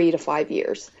from 3 to 5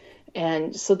 years.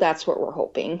 And so that's what we're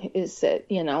hoping is that,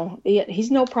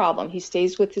 he's no problem. He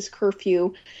stays with his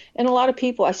curfew. And a lot of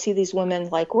people, I see these women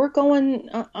like, we're going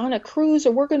on a cruise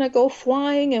or we're going to go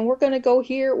flying and we're going to go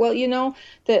here. Well,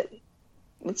 that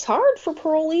it's hard for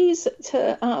parolees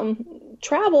to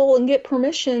travel and get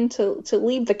permission to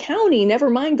leave the county,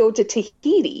 never mind go to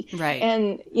Tahiti. Right.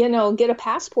 And, get a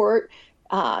passport.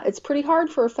 It's pretty hard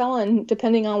for a felon,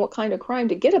 depending on what kind of crime,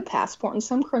 to get a passport. And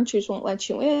some countries won't let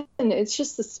you in. And it's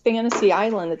just this fantasy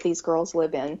island that these girls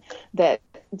live in that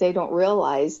they don't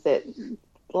realize that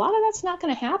a lot of that's not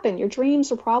going to happen. Your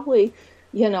dreams are probably,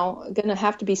 going to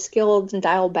have to be skilled and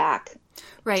dialed back.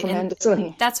 Right. And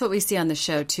that's what we see on the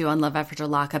show, too, on Love After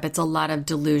Lockup. It's a lot of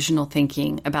delusional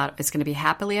thinking about it's going to be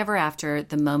happily ever after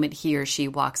the moment he or she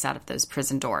walks out of those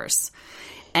prison doors.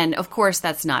 And, of course,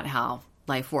 that's not how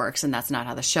life works, and that's not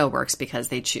how the show works because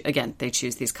they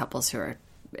choose these couples who are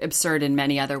absurd in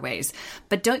many other ways.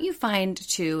 But don't you find,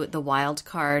 too, the wild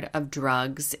card of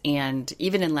drugs and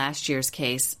even in last year's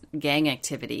case, gang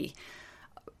activity,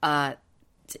 they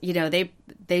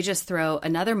just throw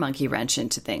another monkey wrench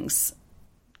into things.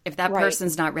 If that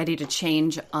person's not ready to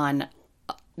change on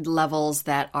levels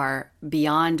that are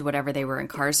beyond whatever they were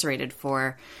incarcerated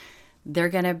for, they're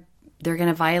gonna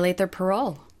violate their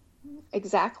parole.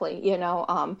 Exactly.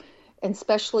 And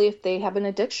especially if they have an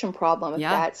addiction problem, if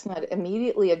that's not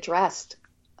immediately addressed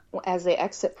as they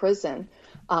exit prison,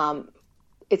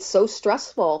 it's so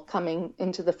stressful coming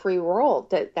into the free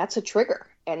world that's a trigger,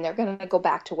 and they're going to go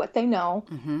back to what they know,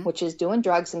 which is doing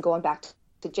drugs and going back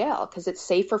to jail because it's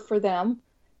safer for them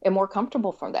and more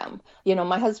comfortable for them.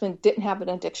 My husband didn't have an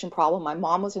addiction problem. My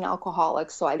mom was an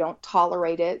alcoholic, so I don't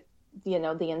tolerate it, the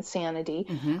insanity.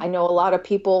 I know a lot of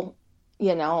people,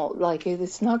 like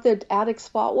it's not the addict's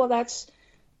fault. Well, that's,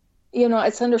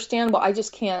 it's understandable. I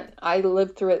just can't, I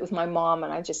lived through it with my mom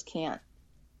and I just can't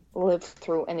live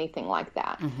through anything like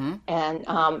that. And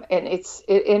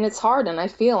it's hard. And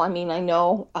I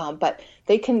know, but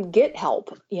they can get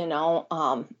help,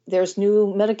 there's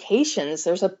new medications.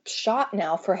 There's a shot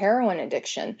now for heroin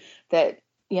addiction that,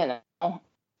 but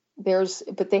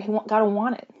they gotta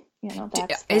want it.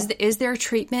 Is there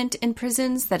treatment in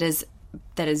prisons that is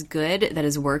good, that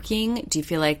is working? Do you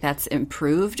feel like that's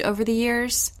improved over the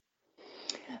years?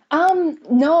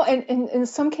 No, and in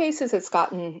some cases it's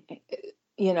gotten,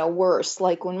 worse.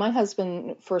 Like when my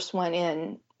husband first went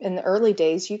in the early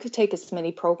days, you could take as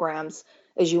many programs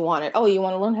as you wanted. Oh, you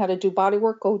want to learn how to do body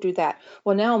work? Go do that.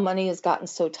 Well, now money has gotten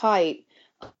so tight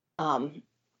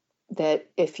that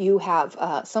if you have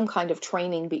some kind of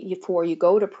training before you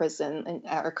go to prison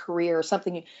or a career or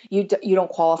something, you don't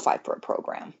qualify for a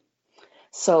program.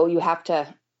 So you have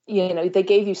to, they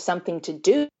gave you something to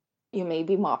do. You may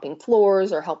be mopping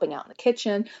floors or helping out in the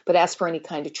kitchen, but as for any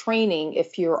kind of training,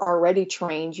 if you're already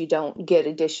trained, you don't get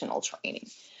additional training.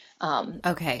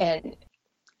 Okay.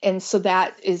 And so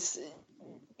that is,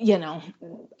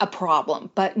 a problem.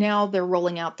 But now they're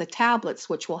rolling out the tablets,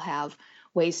 which will have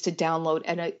ways to download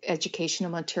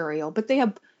educational material, but they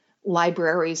have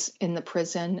libraries in the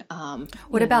prison.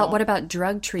 What about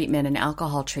drug treatment and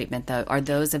alcohol treatment, though? Are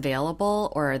those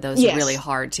available or are those really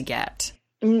hard to get?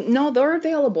 No, they're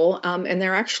available, and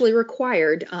they're actually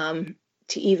required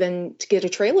to get a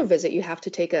trailer visit. You have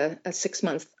to take a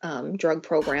 6-month drug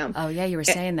program. Oh, yeah, you were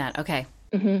saying that. Okay.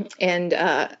 And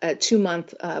a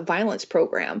 2-month violence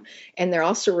program, and they're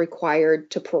also required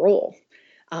to parole.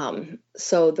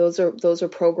 So those are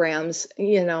programs.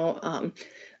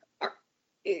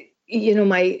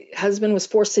 My husband was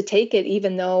forced to take it,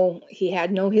 even though he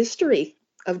had no history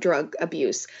of drug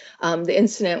abuse. The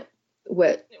incident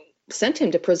sent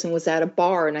him to prison was at a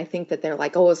bar. And I think that they're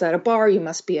like, oh, is that a bar? You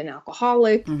must be an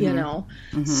alcoholic,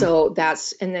 So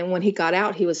and then when he got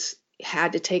out,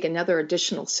 had to take another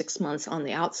additional 6 months on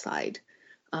the outside,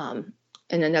 and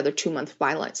another 2-month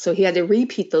violence. So he had to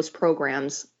repeat those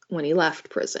programs when he left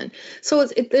prison. So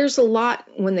there's a lot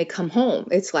when they come home.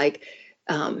 It's like,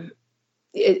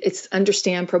 it's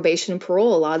understand probation and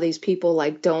parole. A lot of these people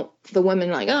the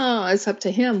women oh, it's up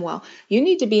to him. Well, you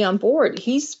need to be on board.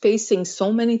 He's facing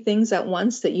so many things at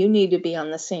once that you need to be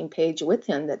on the same page with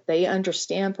him, that they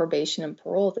understand probation and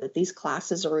parole, that these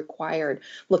classes are required.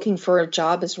 Looking for a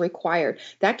job is required.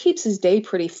 That keeps his day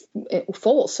pretty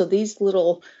full. So these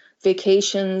little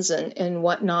vacations and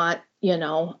whatnot,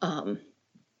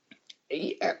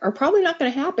 are probably not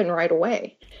going to happen right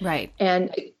away. Right.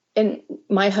 And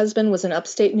my husband was in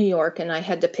upstate New York, and I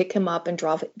had to pick him up and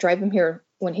drive him here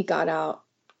when he got out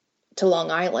to Long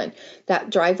Island. That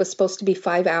drive was supposed to be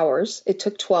 5 hours. It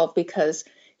took 12 because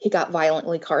he got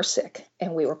violently car sick,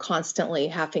 and we were constantly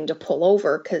having to pull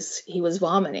over because he was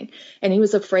vomiting. And he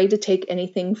was afraid to take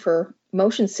anything for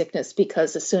motion sickness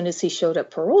because as soon as he showed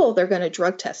up parole, they're going to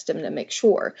drug test him to make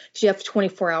sure. You have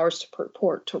 24 hours to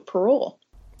report to parole.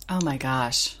 Oh, my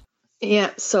gosh.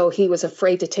 Yeah, so he was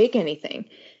afraid to take anything.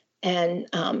 And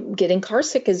getting car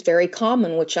sick is very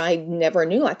common, which I never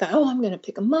knew. I thought, oh, I'm going to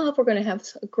pick him up. We're going to have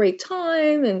a great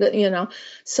time. And,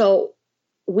 so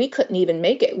we couldn't even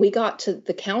make it. We got to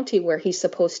the county where he's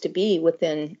supposed to be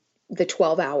within the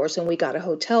 12 hours, and we got a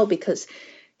hotel because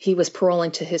he was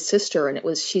paroling to his sister,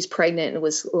 and she's pregnant, and it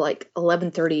was like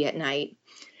 11:30 at night,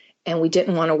 and we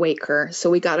didn't want to wake her. So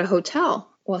we got a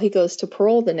hotel. Well, he goes to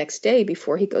parole the next day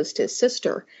before he goes to his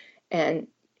sister. And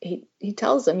he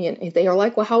tells them, they are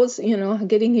like, well, how was,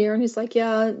 getting here? And he's like,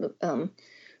 yeah,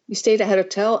 we stayed at a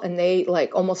hotel, and they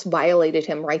almost violated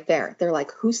him right there. They're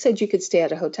like, who said you could stay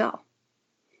at a hotel?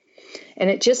 And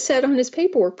it just said on his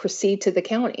paperwork, proceed to the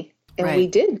county. And right. We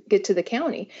did get to the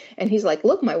county, and he's like,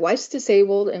 look, my wife's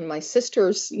disabled and my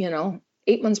sister's,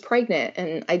 8 months pregnant,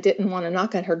 and I didn't want to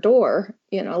knock at her door,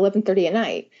 11:30 at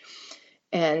night.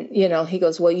 And, he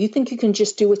goes, well, you think you can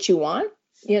just do what you want?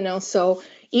 So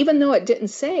even though it didn't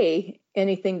say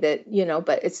anything that,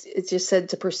 but it just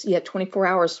said you had 24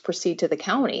 hours to proceed to the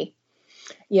county.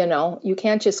 You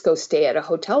can't just go stay at a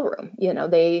hotel room.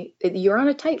 You're on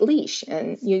a tight leash,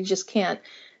 and you just can't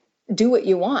do what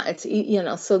you want.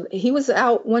 It's, so he was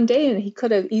out one day, and he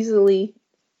could have easily,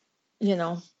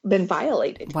 been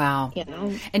violated. Wow.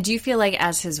 And do you feel like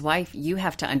as his wife, you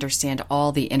have to understand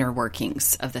all the inner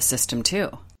workings of the system too?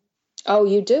 Oh,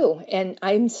 you do. And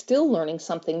I'm still learning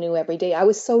something new every day. I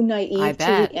was so naive to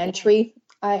the entry.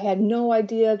 I had no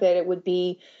idea that it would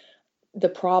be the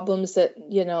problems that,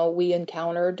 we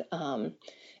encountered.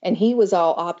 And he was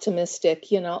all optimistic,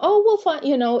 oh, we'll find,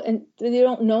 and they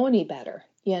don't know any better,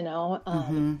 and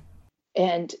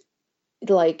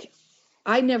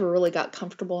I never really got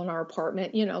comfortable in our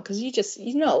apartment, because you just,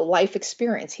 life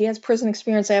experience. He has prison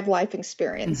experience. I have life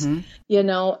experience, and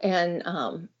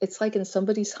it's like in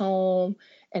somebody's home.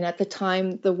 And at the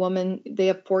time, the woman, they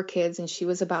have 4 kids, and she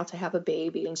was about to have a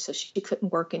baby. And so she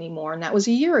couldn't work anymore. And that was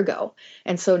a year ago.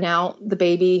 And so now the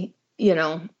baby,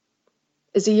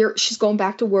 is a year, she's going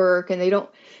back to work,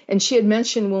 and she had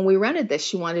mentioned when we rented this,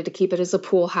 she wanted to keep it as a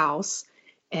pool house.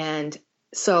 And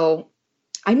so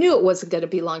I knew it wasn't going to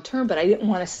be long term, but I didn't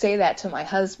want to say that to my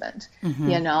husband,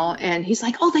 and he's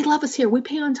like, oh, they love us here. We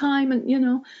pay on time.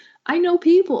 And, I know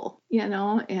people,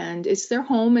 and it's their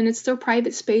home and it's their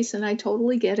private space. And I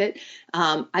totally get it.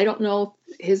 I don't know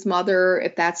his mother,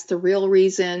 if that's the real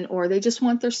reason, or they just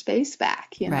want their space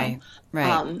back, Right.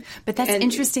 But that's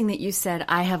interesting that you said,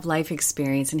 I have life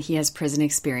experience and he has prison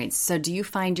experience. So do you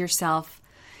find yourself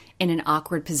in an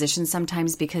awkward position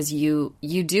sometimes because you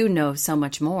do know so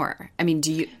much more? I mean,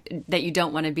 that you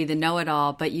don't want to be the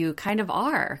know-it-all, but you kind of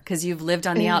are, because you've lived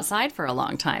on the outside for a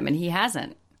long time and he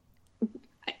hasn't.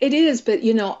 It is, but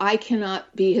I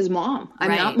cannot be his mom.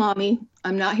 I'm not mommy.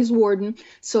 I'm not his warden.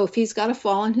 So if he's got to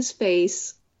fall on his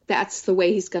face, that's the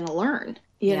way he's going to learn,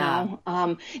 you know,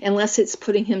 unless it's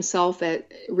putting himself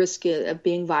at risk of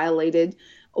being violated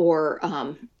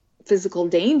or, physical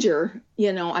danger,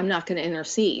 I'm not going to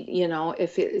intercede.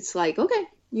 If it's like, okay,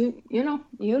 you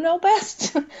know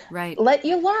best, right? Let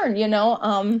you learn.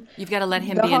 You've got to let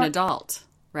him be an adult,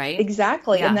 right?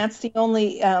 Exactly, and that's the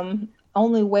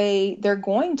only way they're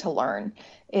going to learn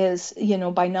is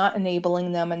by not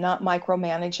enabling them and not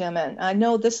micromanage them. And I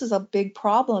know this is a big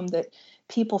problem that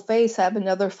people face. I have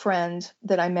another friend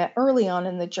that I met early on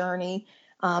in the journey.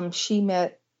 She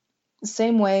met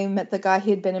the guy. He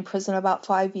had been in prison about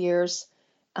 5 years.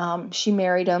 She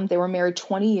married him. They were married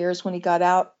 20 years when he got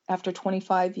out after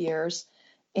 25 years.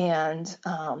 And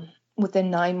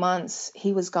within 9 months,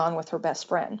 he was gone with her best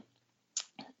friend.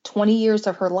 20 years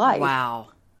of her life. Wow.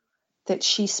 That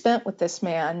she spent with this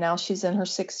man. Now she's in her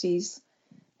 60s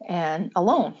and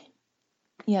alone,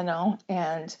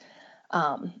 and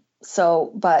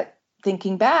but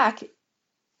thinking back,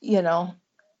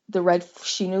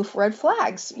 she knew red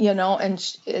flags, and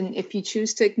if you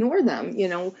choose to ignore them,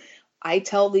 I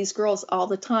tell these girls all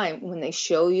the time, when they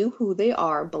show you who they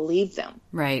are, believe them.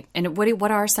 Right. And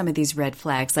what are some of these red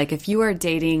flags? Like, if you are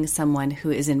dating someone who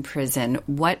is in prison,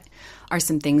 what are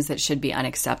some things that should be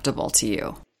unacceptable to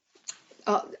you?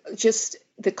 Just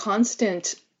the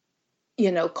constant,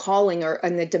 calling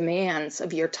and the demands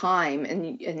of your time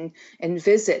and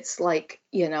visits, like,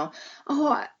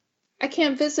 I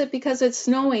can't visit because it's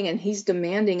snowing, and he's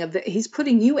demanding he's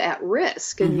putting you at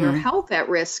risk and your health at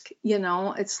risk.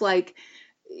 It's like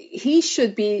he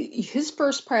should be his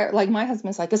first priority. Like my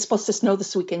husband's like, it's supposed to snow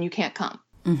this weekend. You can't come.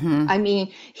 I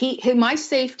mean, my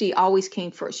safety always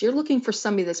came first. You're looking for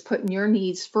somebody that's putting your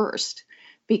needs first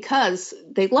because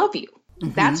they love you.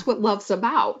 That's what love's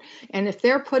about. And if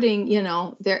they're putting,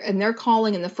 they're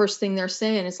calling, and the first thing they're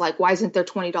saying is like, why isn't there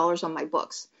 $20 on my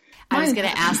books? I was going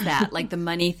to ask that, like the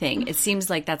money thing. It seems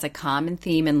like that's a common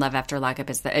theme in Love After Lockup.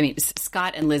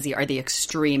 Scott and Lizzie are the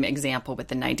extreme example with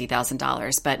the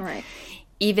 $90,000. But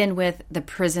even with the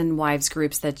prison wives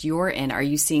groups that you're in, are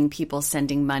you seeing people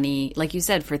sending money, like you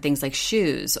said, for things like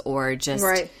shoes or just,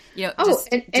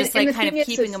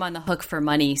 keeping them on the hook for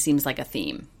money seems like a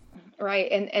theme.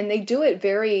 Right. And they do it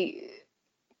very,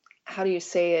 how do you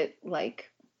say it,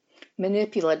 like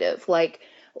manipulative, like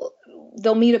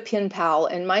they'll meet a pen pal.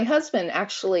 And my husband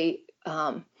actually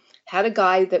had a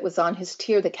guy that was on his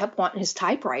tier that kept wanting his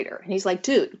typewriter. And he's like,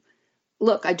 dude,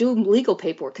 look, I do legal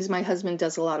paperwork because my husband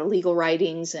does a lot of legal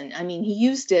writings. And I mean, he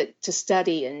used it to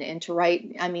study and to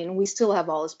write. I mean, we still have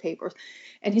all his papers.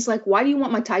 And he's like, why do you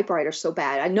want my typewriter so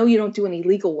bad? I know you don't do any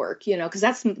legal work, because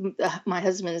that's my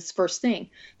husband's first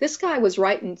thing. This guy was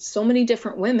writing so many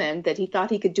different women that he thought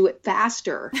he could do it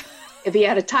faster if he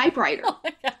had a typewriter. Oh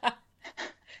my God.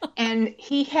 And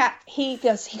he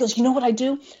goes, you know what I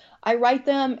do? I write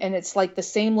them, and it's like the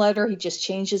same letter. He just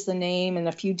changes the name and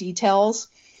a few details,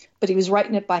 but he was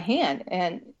writing it by hand,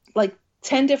 and like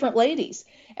 10 different ladies.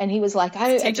 And he was like,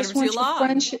 I just want your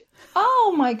friendship.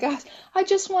 Oh my gosh. I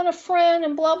just want a friend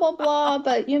and blah, blah, blah.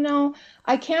 But,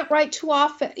 I can't write too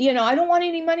often. I don't want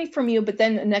any money from you. But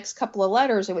then the next couple of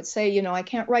letters, it would say, I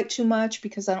can't write too much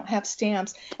because I don't have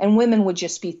stamps. And women would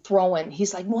just be throwing.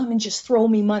 He's like, women just throw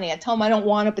me money. I tell them I don't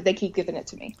want it, but they keep giving it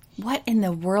to me. What in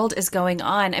the world is going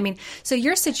on? I mean, so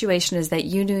your situation is that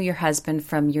you knew your husband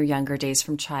from your younger days,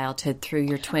 from childhood, through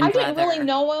your twin brother. I didn't really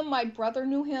know him. My brother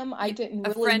knew him. I didn't really know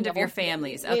him. A friend of your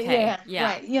family's. Okay.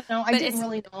 Yeah. Right. I didn't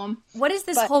really know him. What is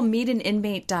this whole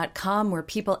meetinmate.com where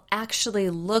people actually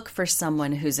look for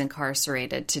someone who's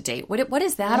incarcerated to date? What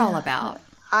is that all about?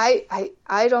 I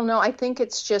don't know. I think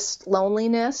it's just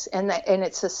loneliness and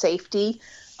it's a safety.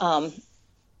 I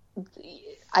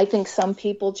think some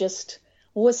people just,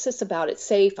 what's this about? It's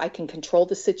safe. I can control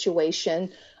the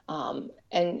situation.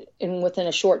 And within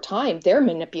a short time, they're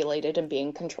manipulated and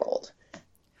being controlled.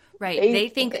 Right. They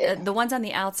think the ones on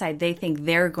the outside, they think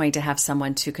they're going to have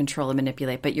someone to control and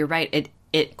manipulate. But you're right.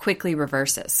 It quickly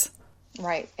reverses.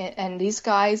 Right. And these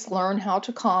guys learn how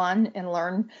to con and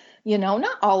learn,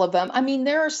 not all of them. I mean,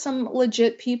 there are some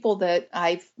legit people that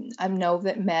I know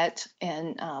that met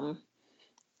and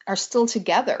are still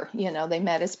together. They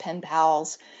met as pen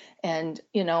pals and,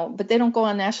 but they don't go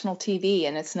on national TV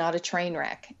and it's not a train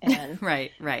wreck. And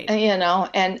right.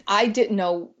 And I didn't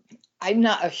know. I'm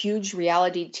not a huge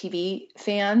reality TV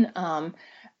fan.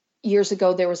 Years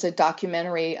ago, there was a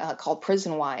documentary called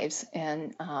Prison Wives,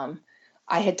 and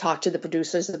I had talked to the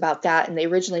producers about that, and they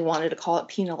originally wanted to call it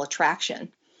Penal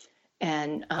Attraction.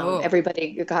 And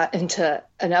everybody got into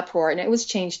an uproar, and it was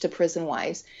changed to Prison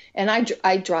Wives. And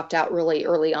I dropped out really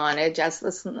early on. I just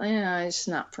listened, it's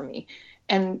not for me.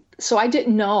 And so I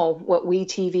didn't know what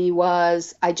WeTV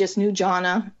was. I just knew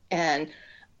Jonna, and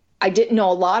I didn't know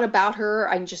a lot about her.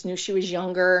 I just knew she was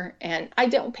younger, and I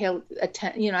don't pay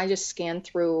attention. I just scan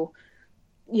through,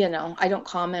 I don't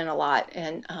comment a lot.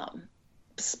 And,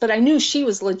 but I knew she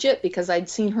was legit because I'd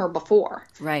seen her before.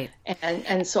 Right.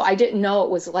 And so I didn't know it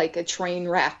was like a train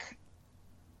wreck,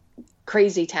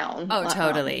 crazy town. Oh,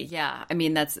 totally. Yeah. I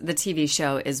mean, the TV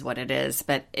show is what it is,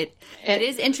 but it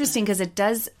is interesting because it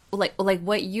does like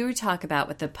what you talk about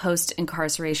with the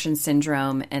post-incarceration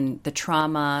syndrome and the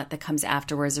trauma that comes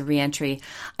afterwards of reentry,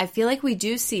 I feel like we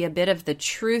do see a bit of the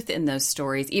truth in those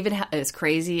stories, even as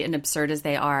crazy and absurd as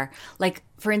they are. Like,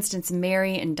 for instance,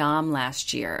 Mary and Dom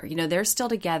last year, they're still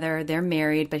together, they're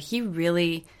married, but he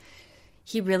really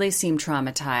seemed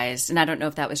traumatized. And I don't know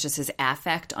if that was just his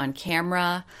affect on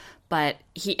camera, but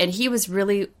he was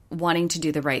really wanting to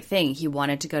do the right thing. He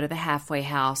wanted to go to the halfway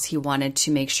house. He wanted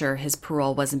to make sure his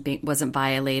parole wasn't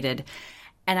violated.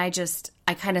 And I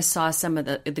kind of saw some of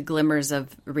the glimmers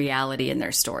of reality in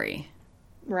their story.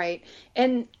 Right.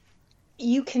 And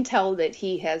you can tell that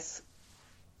he has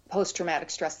post-traumatic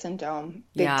stress syndrome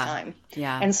big time.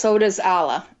 Yeah. And so does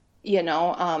Alla.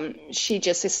 She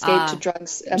just escaped to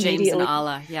drugs immediately. James and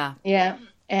Alla, yeah. Yeah.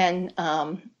 And,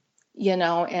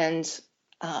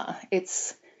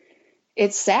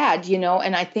 it's sad,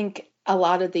 and I think a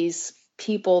lot of these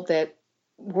people that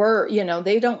were,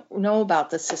 they don't know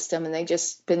about the system, and they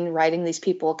just been writing these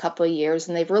people a couple of years,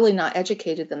 and they've really not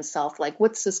educated themselves. Like,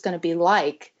 what's this going to be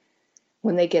like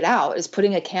when they get out? Is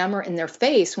putting a camera in their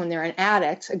face when they're an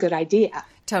addict a good idea?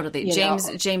 Totally.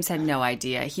 James had no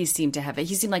idea. He seemed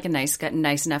like a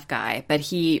nice enough guy, but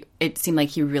it seemed like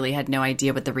he really had no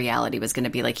idea what the reality was going to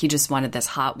be like. He just wanted this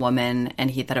hot woman,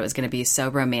 and he thought it was going to be so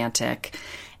romantic.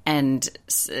 And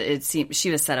it seemed she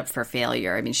was set up for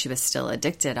failure. I mean, she was still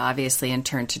addicted, obviously, and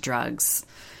turned to drugs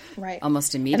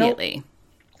almost immediately.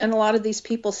 And a lot of these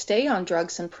people stay on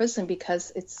drugs in prison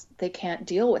because they can't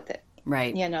deal with it.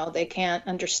 Right. They can't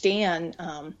understand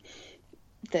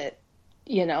that,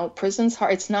 prison's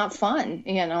hard. It's not fun,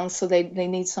 so they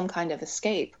need some kind of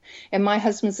escape. And my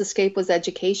husband's escape was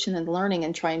education and learning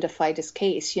and trying to fight his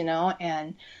case,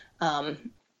 and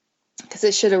because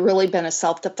it should have really been a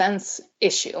self-defense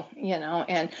issue,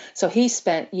 and so he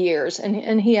spent years,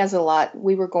 and he has a lot.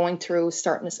 We were going through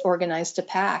starting to organize to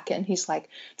pack, and he's like,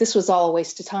 this was all a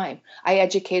waste of time. I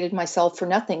educated myself for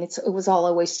nothing. It was all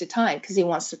a waste of time, because he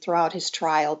wants to throw out his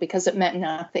trial because it meant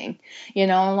nothing,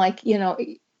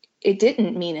 it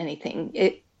didn't mean anything.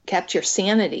 It kept your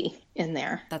sanity in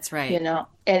there. That's right.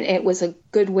 And it was a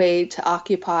good way to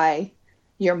occupy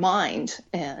your mind.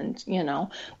 And,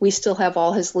 we still have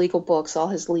all his legal books, all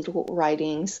his legal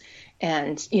writings.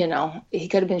 And, he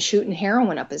could have been shooting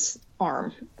heroin up his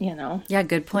arm, Yeah,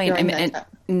 good point. I mean,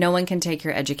 no one can take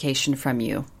your education from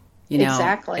you.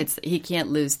 Exactly. He can't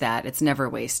lose that. It's never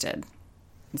wasted.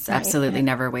 It's absolutely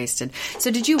never wasted. So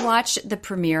did you watch the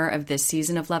premiere of this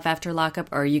season of Love After Lockup,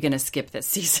 or are you going to skip this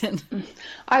season?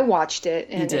 I watched it,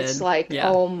 and it's like,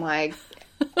 oh my,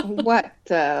 what?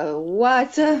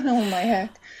 Oh my heck.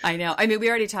 I know. I mean, we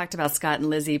already talked about Scott and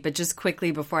Lizzie, but just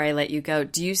quickly before I let you go,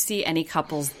 do you see any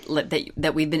couples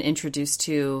that we've been introduced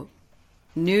to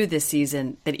new this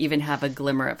season that even have a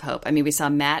glimmer of hope? I mean, we saw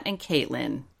Matt and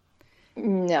Caitlin.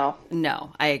 No,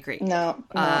 I agree. No,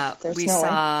 we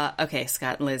saw,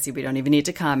 Scott and Lizzie, we don't even need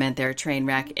to comment. They're a train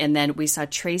wreck. And then we saw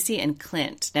Tracy and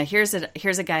Clint. Now, here's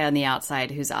a guy on the outside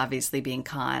who's obviously being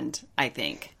conned, I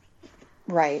think.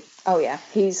 Right. Oh, yeah.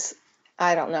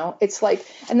 I don't know. It's like,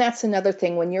 and that's another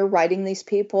thing. When you're writing these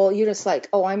people, you're just like,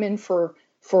 oh, I'm in for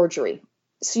forgery.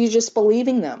 So you're just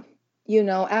believing them.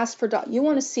 Ask for, you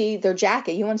want to see their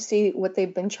jacket. You want to see what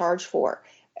they've been charged for.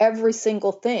 Every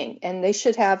single thing. And they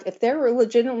should have, if they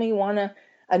legitimately want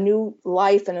a new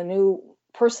life and a new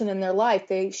person in their life,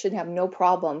 they should have no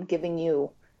problem giving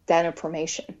you that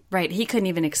information. Right. He couldn't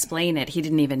even explain it. He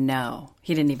didn't even know.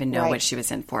 What she was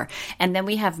in for. And then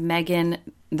we have Megan,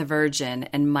 the virgin,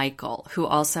 and Michael, who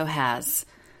also has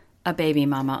a baby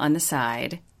mama on the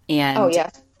side. And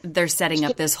they're setting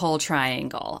up this whole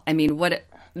triangle. I mean,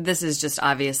 this is just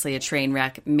obviously a train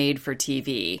wreck made for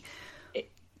TV.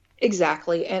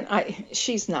 Exactly. And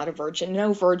she's not a virgin.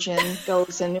 No virgin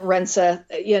goes and rents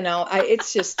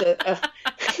it's just a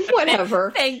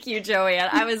whatever. Thank you, Joanne.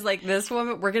 I was like, this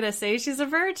woman, we're going to say she's a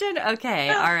virgin?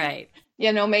 Okay. All right.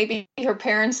 Maybe her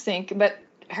parents think, but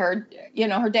her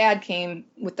dad came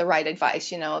with the right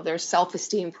advice. There's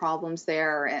self-esteem problems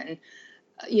there. And,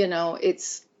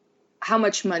 it's, how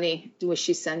much money was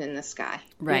she sending this guy?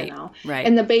 Right. Right.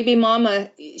 And the baby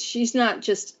mama, she's not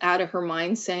just out of her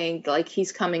mind saying like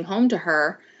he's coming home to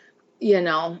her.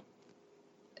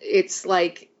 It's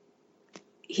like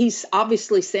he's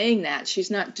obviously saying that.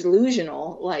 She's not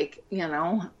delusional,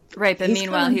 Right. But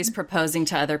meanwhile, he's proposing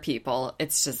to other people.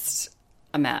 It's just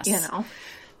a mess.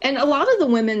 And a lot of the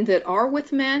women that are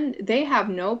with men, they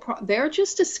have they're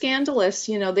just as scandalous.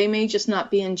 They may just not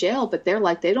be in jail, but they're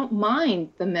like, they don't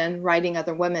mind the men writing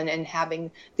other women and having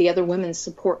the other women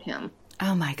support him.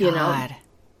 Oh my God.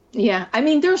 Yeah. I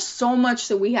mean, there's so much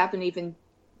that we haven't even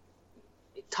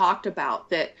talked about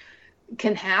that,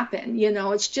 can happen.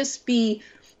 It's just be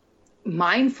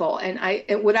mindful.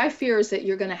 And what I fear is that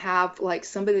you're going to have like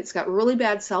somebody that's got really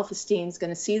bad self-esteem is going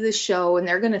to see this show and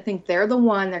they're going to think they're the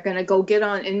one. They're going to go get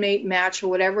on Inmate Match or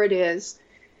whatever it is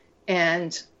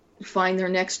and find their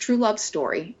next true love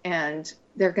story, and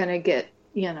they're going to get,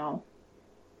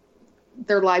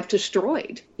 their life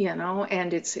destroyed,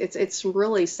 and it's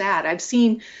really sad. I've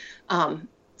seen some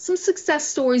success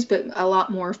stories, but a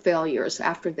lot more failures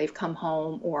after they've come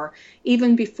home or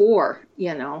even before,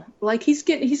 like he's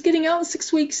getting out in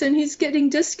 6 weeks and he's getting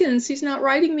distance. He's not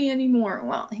writing me anymore.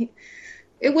 Well,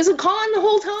 it was a con the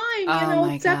whole time,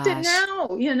 accept it now,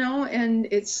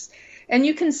 and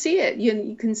you can see it.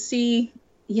 You can see,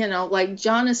 like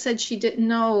Jonna said, she didn't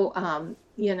know,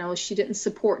 she didn't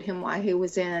support him while he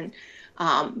was in.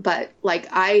 But like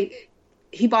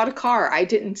he bought a car. I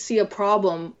didn't see a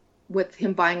problem with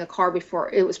him buying a car before.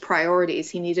 It was priorities.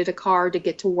 He needed a car to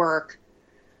get to work.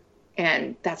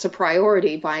 And that's a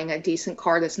priority, buying a decent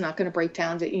car that's not going to break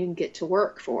down that you can get to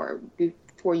work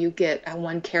before you get a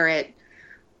 1-carat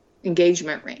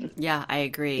engagement ring. Yeah, I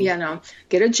agree.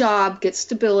 Get a job, get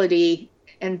stability,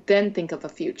 and then think of a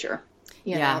future,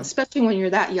 especially when you're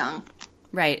that young.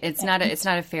 Right. It's not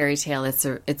a fairy tale. It's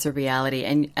a reality.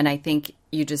 And I think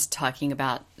you just talking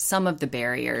about some of the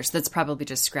barriers, that's probably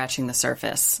just scratching the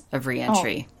surface of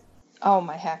reentry. Oh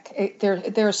my heck.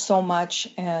 There's so much.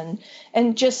 And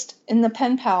just in the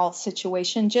pen pal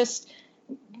situation, just,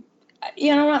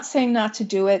 I'm not saying not to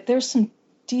do it. There's some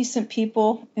decent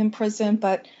people in prison,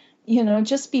 but,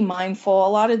 just be mindful.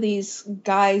 A lot of these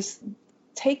guys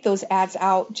take those ads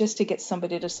out just to get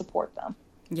somebody to support them.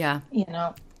 Yeah.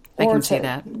 I can see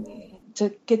that.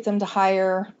 To get them to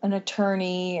hire an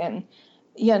attorney and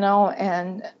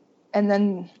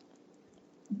then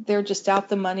they're just out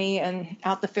the money and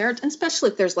out the fare, and especially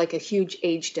if there's like a huge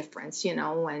age difference,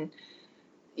 when,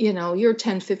 you're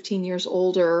 10, 15 years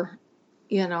older,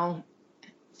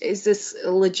 is this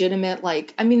legitimate?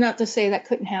 Like, I mean, not to say that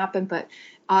couldn't happen, but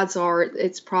odds are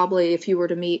it's probably, if you were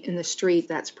to meet in the street,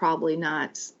 that's probably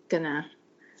not gonna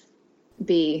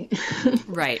be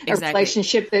right, exactly. A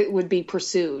relationship that would be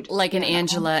pursued, like an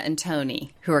Angela and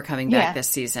Tony who are coming back this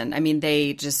season. I mean,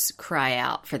 they just cry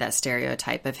out for that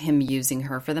stereotype of him using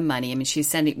her for the money. I mean,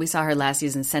 we saw her last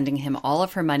season sending him all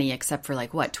of her money except for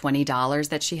like $20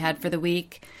 that she had for the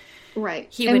week. Right.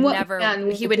 He would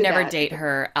never date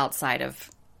her outside of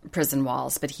prison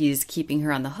walls, but he's keeping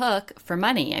her on the hook for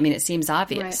money. I mean, it seems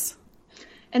obvious. Right.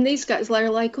 And these guys are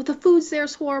like, well, the food's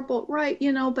there's horrible, right?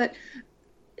 But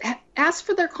ask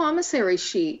for their commissary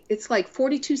sheet. It's like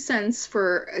 42 cents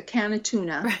for a can of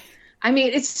tuna. Right. I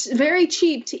mean, it's very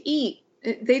cheap to eat.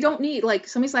 They don't need, like,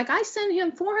 somebody's like, I send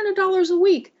him $400 a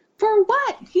week. For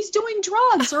what? He's doing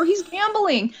drugs or he's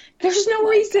gambling. There's no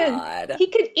reason. God. He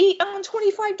could eat on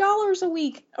 $25 a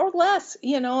week or less,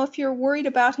 if you're worried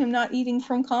about him not eating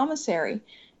from commissary,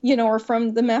 or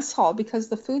from the mess hall because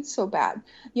the food's so bad.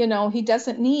 He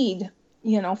doesn't need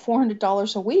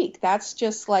 $400 a week. That's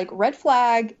just like red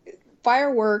flag,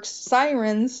 fireworks,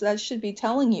 sirens. That should be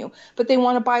telling you. But they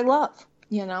want to buy love,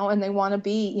 and they want to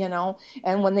be,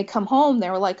 and when they come home,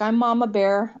 they're like, I'm Mama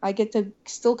Bear. I get to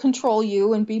still control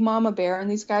you and be Mama Bear. And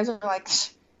these guys are like,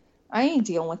 I ain't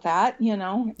dealing with that,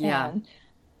 Yeah.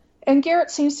 And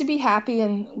Garrett seems to be happy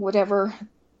in whatever's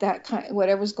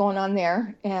going on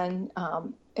there. And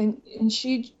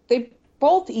they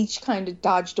both each kind of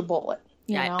dodged a bullet.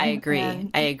 I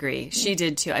agree. She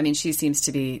did too. I mean, she seems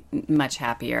to be much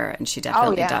happier, and she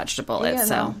definitely dodged a bullet.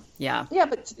 Yeah.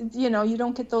 But you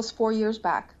don't get those 4 years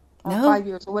back, or 5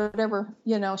 years, or whatever.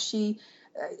 She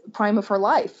prime of her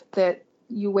life that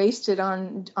you wasted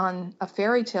on a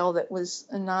fairy tale that was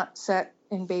not set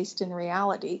and based in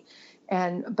reality.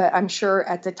 But I'm sure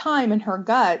at the time in her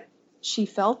gut, she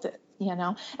felt it.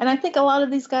 And I think a lot of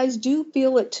these guys do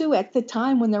feel it too at the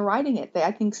time when they're writing it.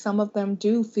 I think some of them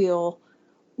do feel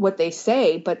what they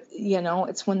say, but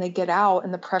it's when they get out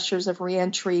and the pressures of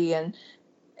reentry and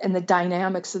the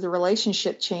dynamics of the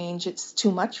relationship change, it's too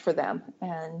much for them.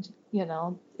 And,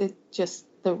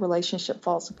 the relationship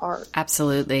falls apart.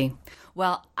 Absolutely.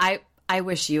 Well, I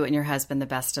wish you and your husband the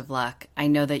best of luck. I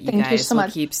know that you guys will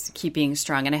keep being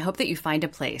strong, and I hope that you find a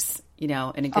place, in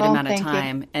a good amount of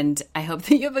time. And I hope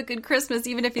that you have a good Christmas,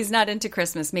 even if he's not into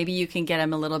Christmas. Maybe you can get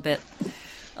him a little bit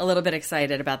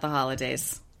excited about the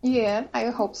holidays. Yeah, I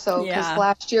hope so. Because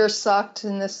last year sucked,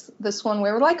 and this one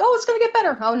we were like, oh, it's going to get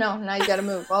better. Oh no, now you got to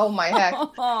move. Oh my heck.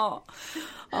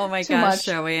 Oh my gosh,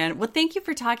 Joanne. Well, thank you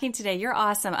for talking today. You're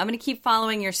awesome. I'm going to keep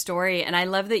following your story, and I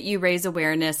love that you raise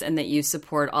awareness and that you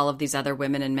support all of these other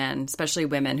women and men, especially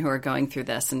women who are going through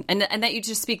this, and that you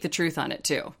just speak the truth on it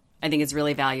too. I think it's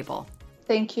really valuable.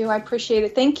 Thank you. I appreciate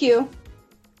it. Thank you.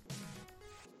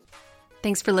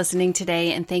 Thanks for listening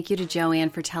today, and thank you to Joanne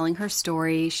for telling her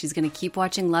story. She's going to keep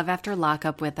watching Love After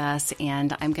Lockup with us,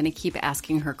 and I'm going to keep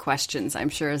asking her questions, I'm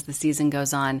sure, as the season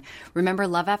goes on. Remember,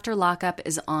 Love After Lockup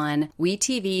is on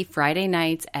WeTV Friday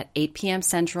nights at 8 p.m.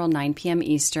 Central, 9 p.m.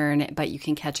 Eastern, but you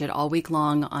can catch it all week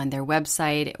long on their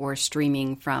website or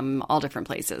streaming from all different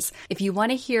places. If you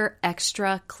want to hear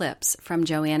extra clips from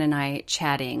Joanne and I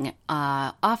chatting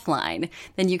offline,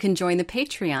 then you can join the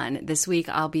Patreon. This week,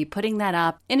 I'll be putting that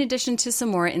up. In addition to some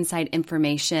more inside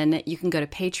information, you can go to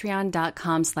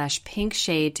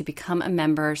patreon.com/pinkshade to become a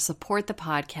member, support the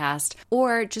podcast,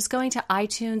 or just going to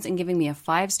iTunes and giving me a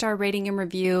 5-star rating and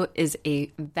review is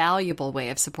a valuable way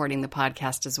of supporting the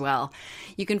podcast as well.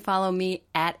 You can follow me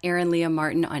at Erin Leah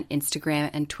Martin on Instagram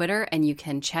and Twitter, and you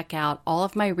can check out all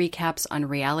of my recaps on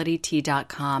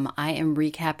realityt.com. I am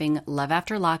recapping Love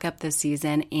After Lockup this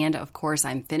season, and of course,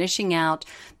 I'm finishing out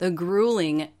the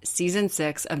grueling season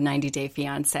 6 of 90 Day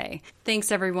Fiancé.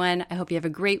 Thanks, everyone. I hope you have a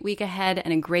great week ahead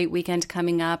and a great weekend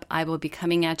coming up. I will be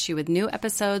coming at you with new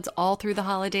episodes all through the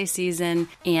holiday season.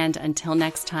 And until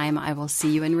next time, I will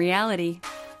see you in reality.